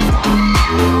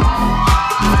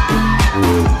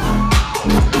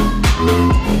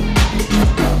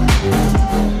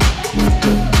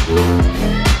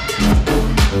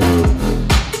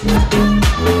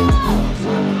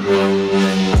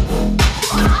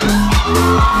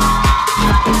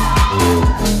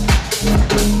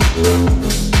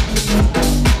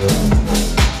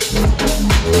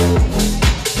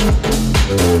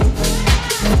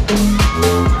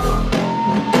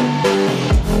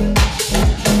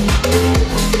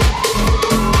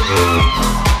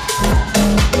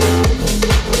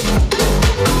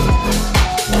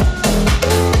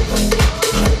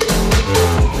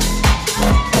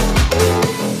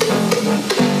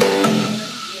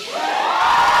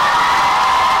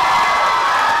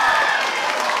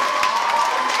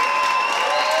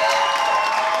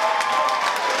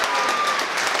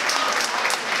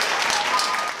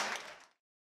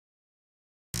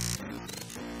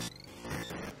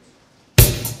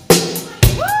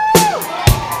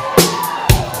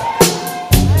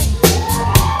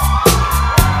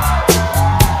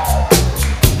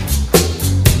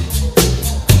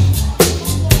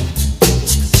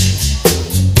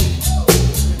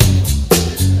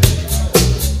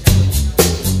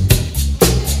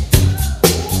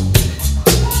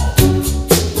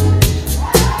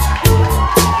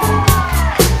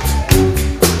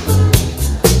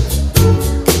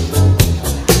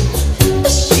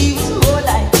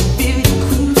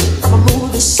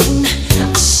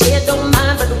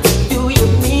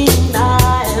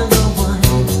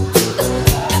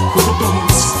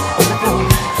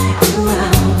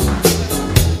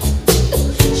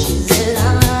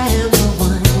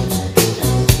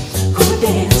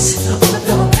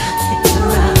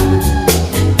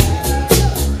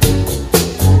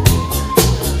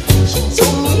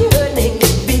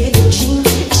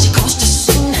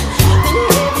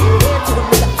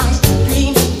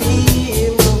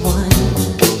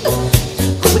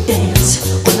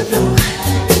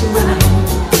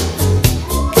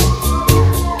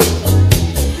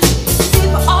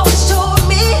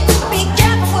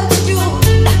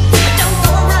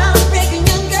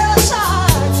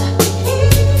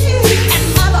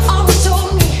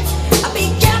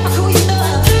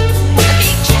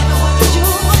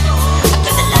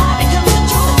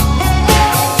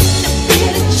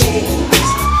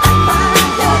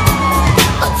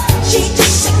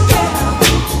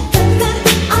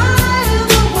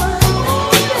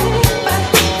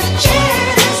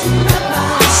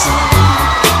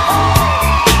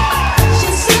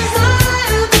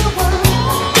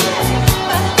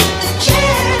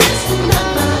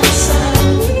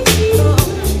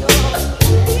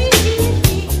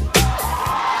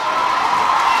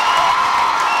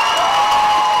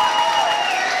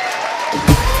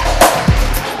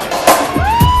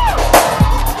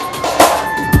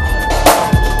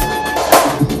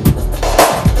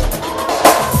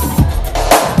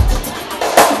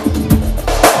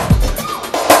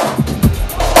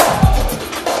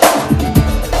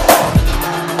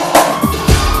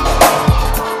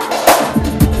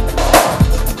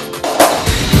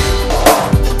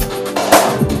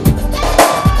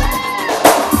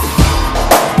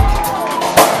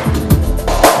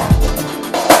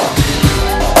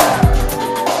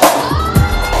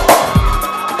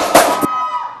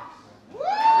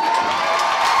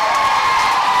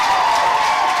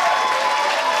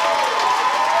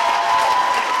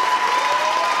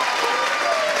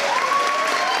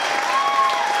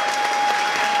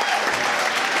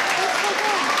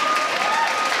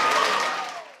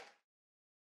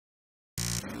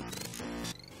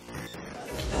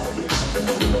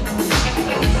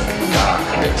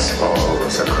 Darkness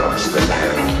falls across the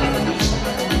land.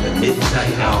 The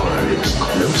midnight hour is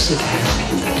close at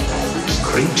hand.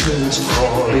 Creatures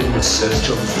crawl in search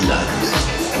of blood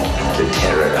to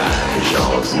terrorize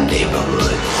your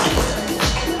neighborhood.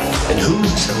 And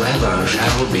whosoever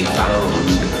shall be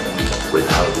found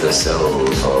without the soul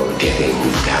for getting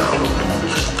down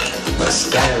must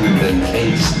stand and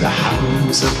face the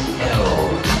hounds of hell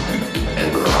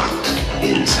and rot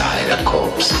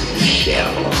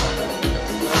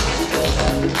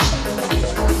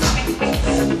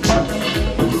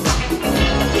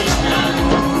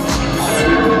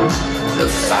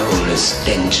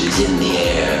stench is in the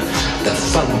air, the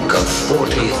funk of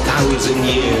 40,000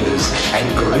 years, and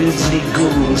grisly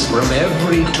ghouls from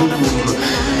every tomb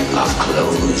are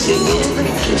closing in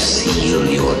to seal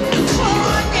your doom.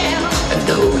 And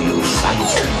though you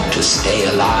fight to stay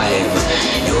alive,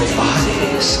 your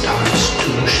body starts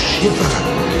to shiver,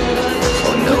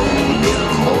 for no mere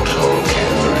mortal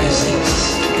can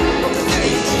resist the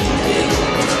evil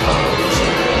of the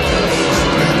earth.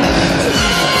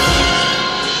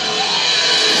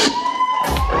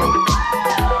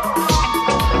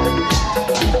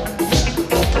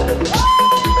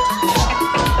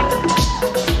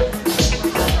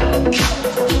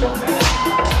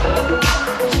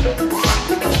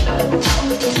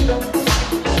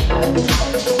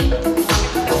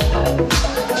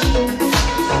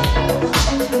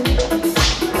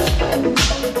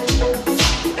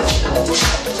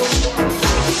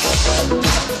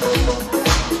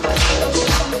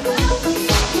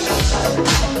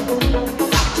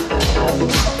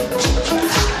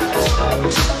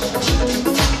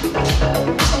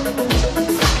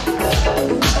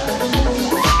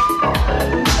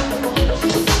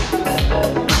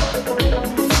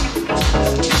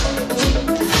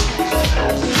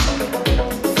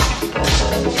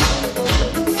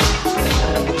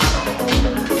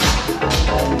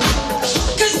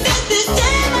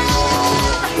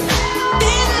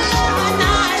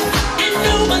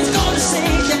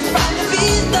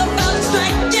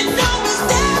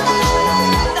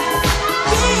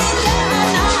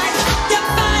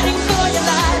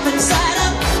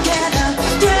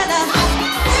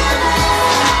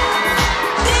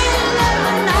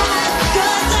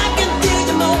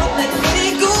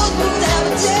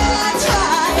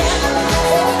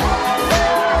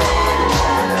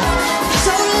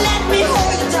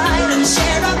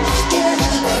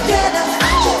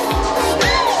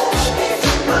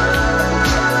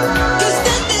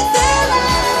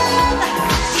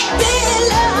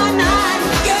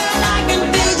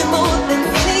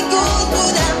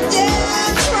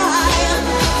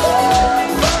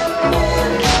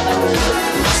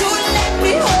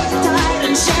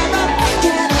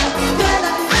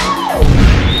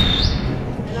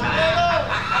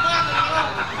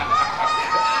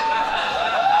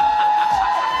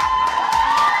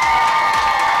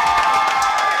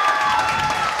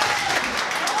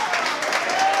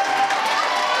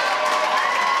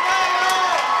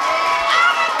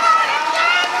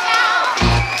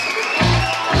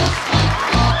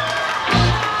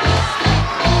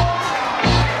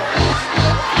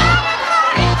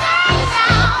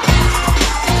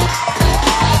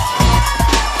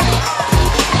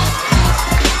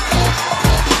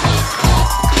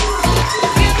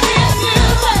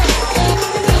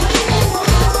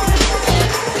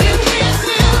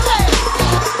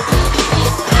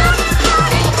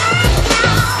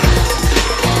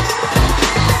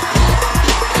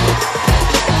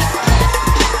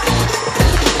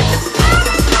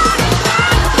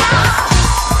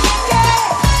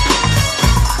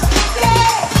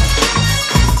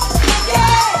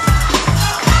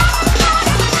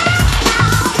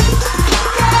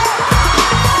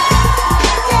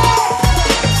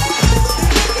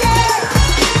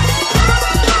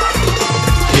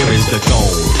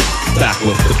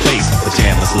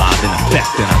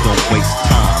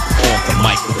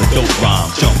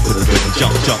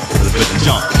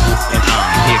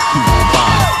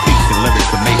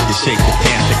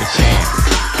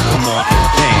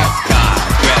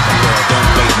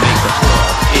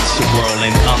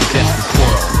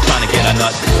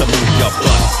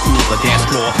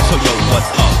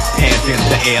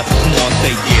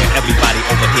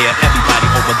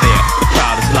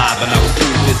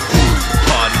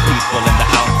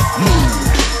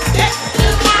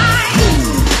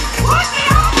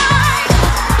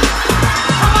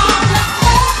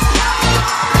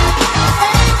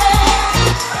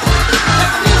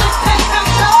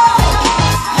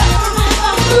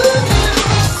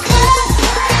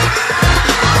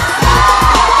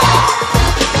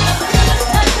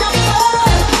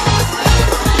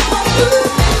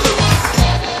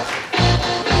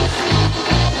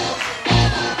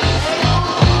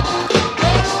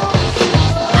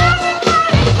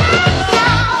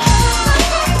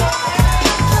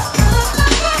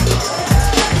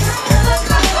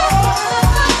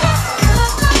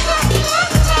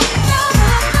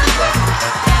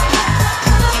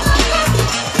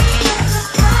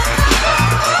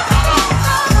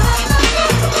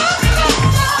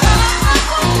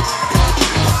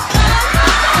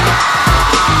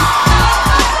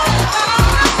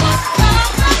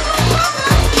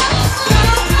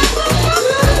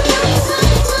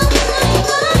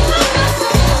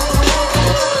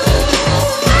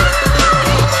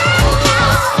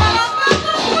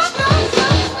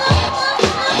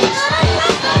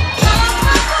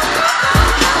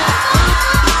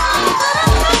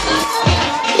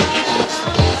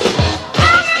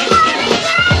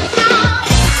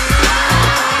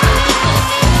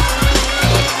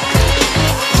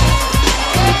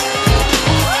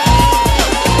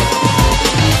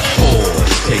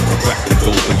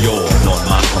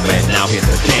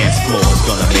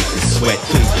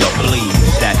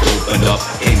 going up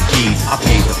in keys. I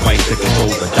paid the price to control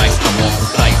the dice. I'm more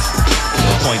precise. To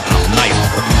the point, I'm nice.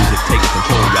 The music takes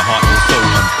control. Your heart and soul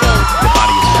unfold. Your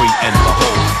body is free and the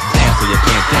whole. Dance till you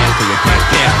can't dance, till you can't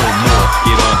dance no more.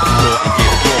 Get on the floor and get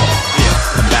raw. Yeah,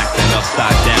 come back and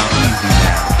upside down. Easy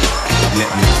now. Let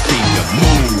me see you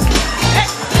move.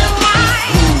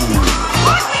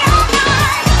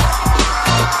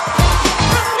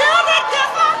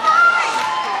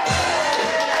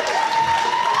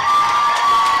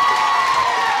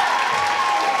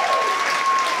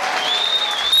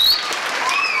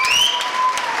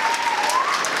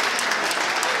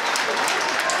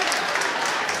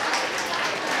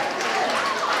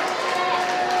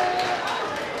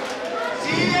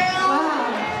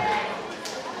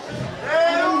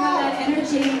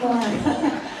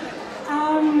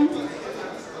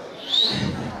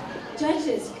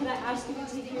 Judges, could I ask you to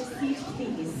take your seat,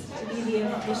 please, to be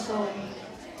the official.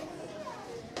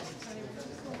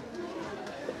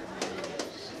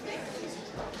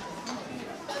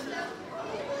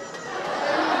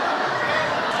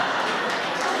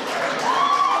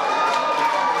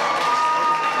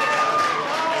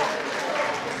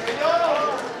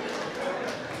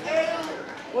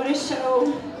 What a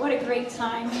show, what a great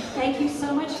time. Thank you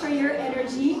so much for your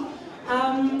energy.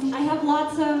 I have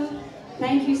lots of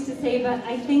thank yous to say, but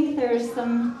I think there's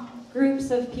some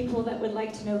groups of people that would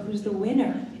like to know who's the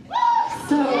winner.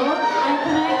 So,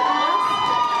 can I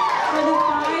ask for the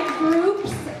 5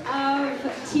 groups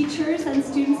of teachers and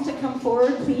students to come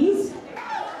forward, please?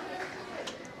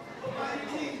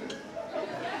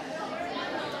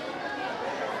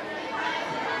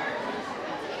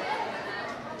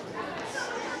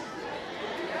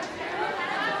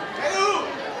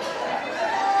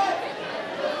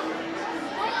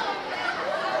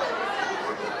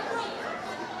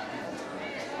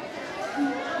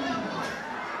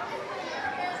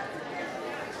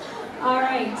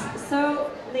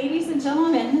 So, ladies and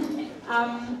gentlemen,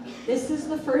 this is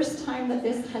the first time that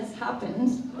this has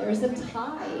happened. There's a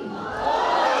tie,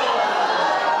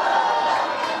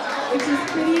 which is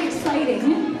pretty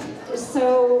exciting.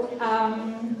 So,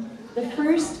 the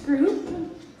first group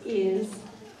is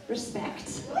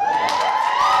Respect.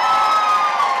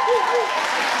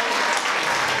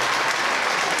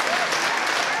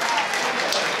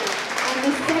 And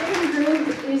the second group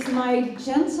is My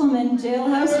Gentleman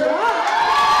Jailhouse Rock.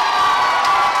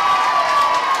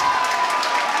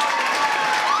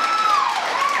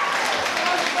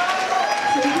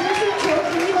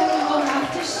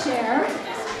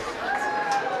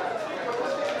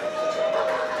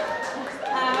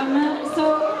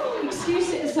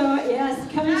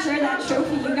 Come and share that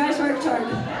trophy. You guys worked hard.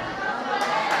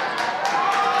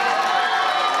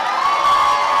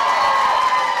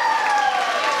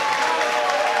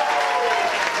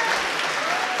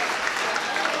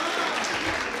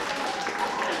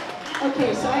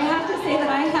 Okay, so I have to say that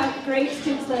I have great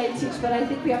students that I teach, but I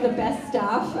think we have the best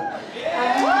staff.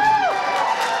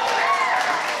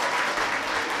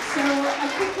 So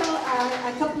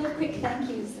a couple of quick thank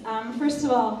yous. First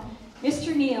of all,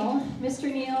 Mr. Neil.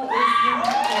 Mr. Neil is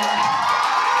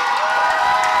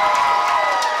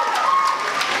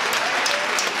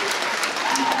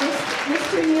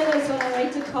Mr. Neil is what I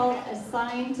like to call a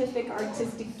scientific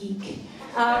artistic geek.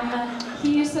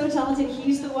 He is so talented.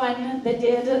 He's the one that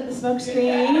did the smoke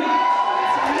screen. I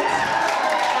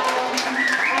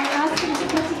asked him to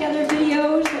put together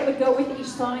videos that would go with each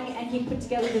song, and he put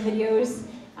together the videos.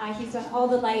 He's done all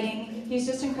the lighting. He's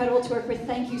just incredible to work with.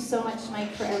 Thank you so much,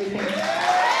 Mike, for everything.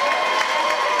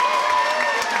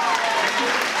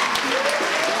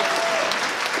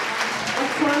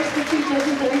 Of course, the 2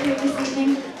 judges that are here this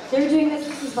evening, they're doing this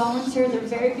as volunteer. They're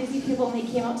very busy people, and they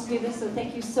came out to do this, so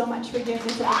thank you so much for doing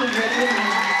this and making great with me.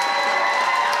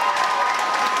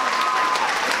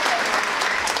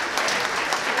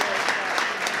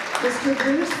 Mr.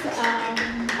 Bruce,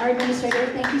 our administrator,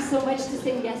 thank you so much to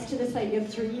saying yes to this idea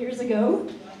 3 years ago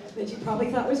that you probably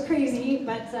thought was crazy,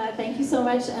 but thank you so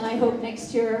much, and I hope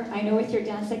next year, I know with your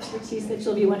dance expertise, that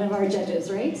you'll be one of our judges,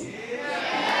 right?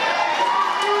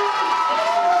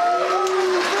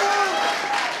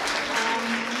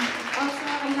 Also,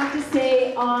 I have to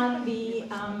say on the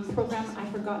program, I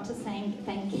forgot to thank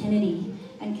Kennedy,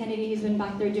 and Kennedy has been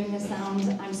back there doing the sound.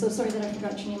 I'm so sorry that I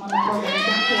forgot your name on the program.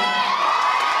 Thank you.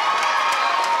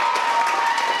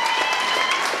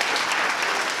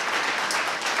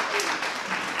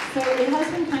 So it has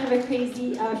been kind of a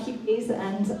crazy few days,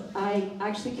 and I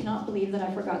actually cannot believe that I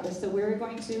forgot this. So we're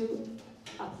going to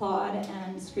applaud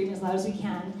and scream as loud as we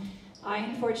can. I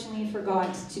unfortunately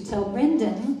forgot to tell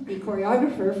Brendan, the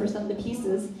choreographer for some of the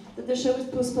pieces, that the show was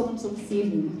postponed until this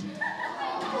evening.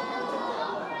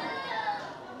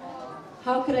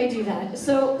 How could I do that?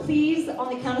 So please, on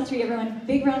the count of 3, everyone,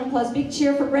 big round of applause, big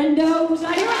cheer for Brendo, who's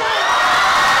not here with us.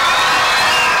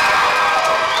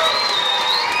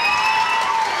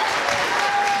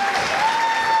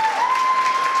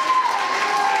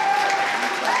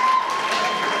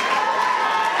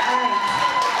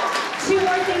 Two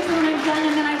more things when I'm done,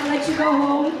 and then I will let you go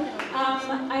home.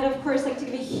 I'd of course like to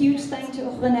give a huge thank to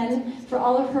Renelle for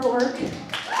all of her work. Yes.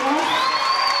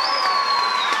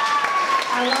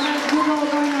 A lot of Google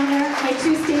going on there. My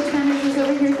 2 stage managers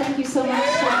over here, thank you so much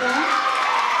for that.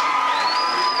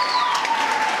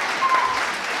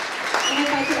 And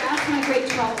if I could ask my great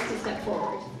 12 to step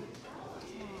forward.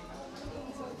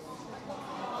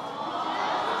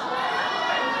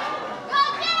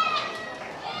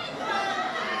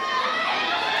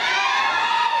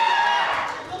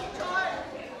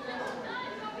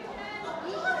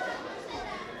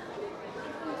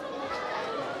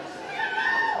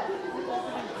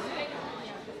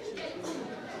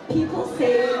 People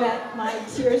say that my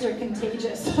tears are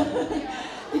contagious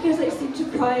because I seem to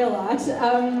cry a lot.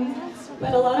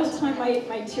 But a lot of time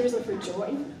my tears are for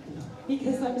joy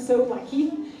because I'm so lucky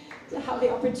to have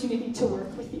the opportunity to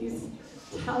work with these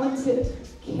talented,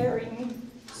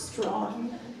 caring,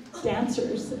 strong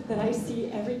dancers that I see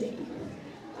every day.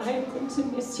 I am going to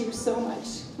miss you so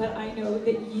much, but I know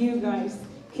that you guys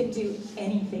can do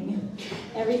anything.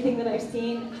 Everything that I've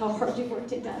seen, how hard you've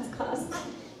worked in dance class,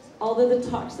 all of the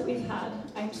talks that we've had,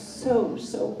 I'm so,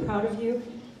 so proud of you,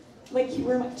 like you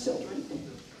were my children.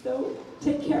 So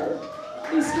take care,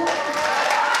 be strong.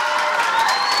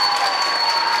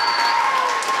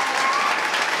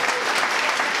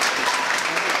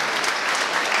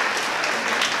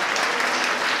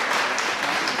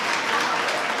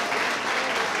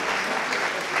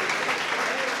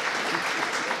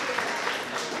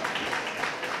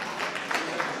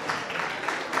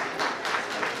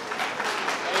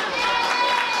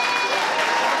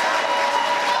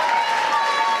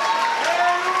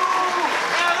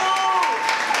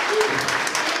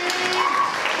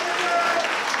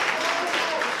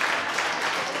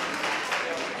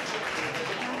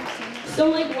 So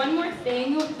like one more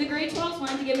thing, the grade 12s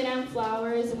wanted to give Madame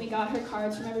flowers and we got her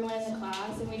cards from everyone in the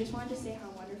class and we just wanted to say how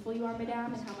wonderful you are,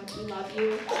 Madame, and how much we love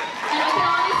you. And I can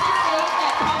honestly say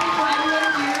that probably for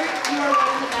everyone here, you are one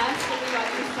of the best and we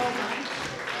love you so much.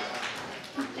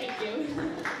 Thank you.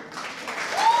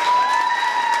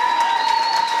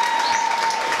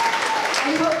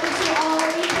 I hope that you all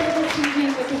leave here this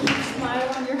evening with a huge smile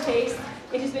on your face.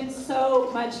 It has been so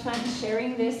much fun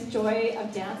sharing this joy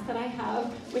of dance that I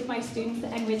have with my students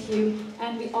and with you,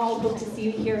 and we all hope to see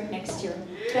you here next year.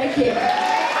 Thank you.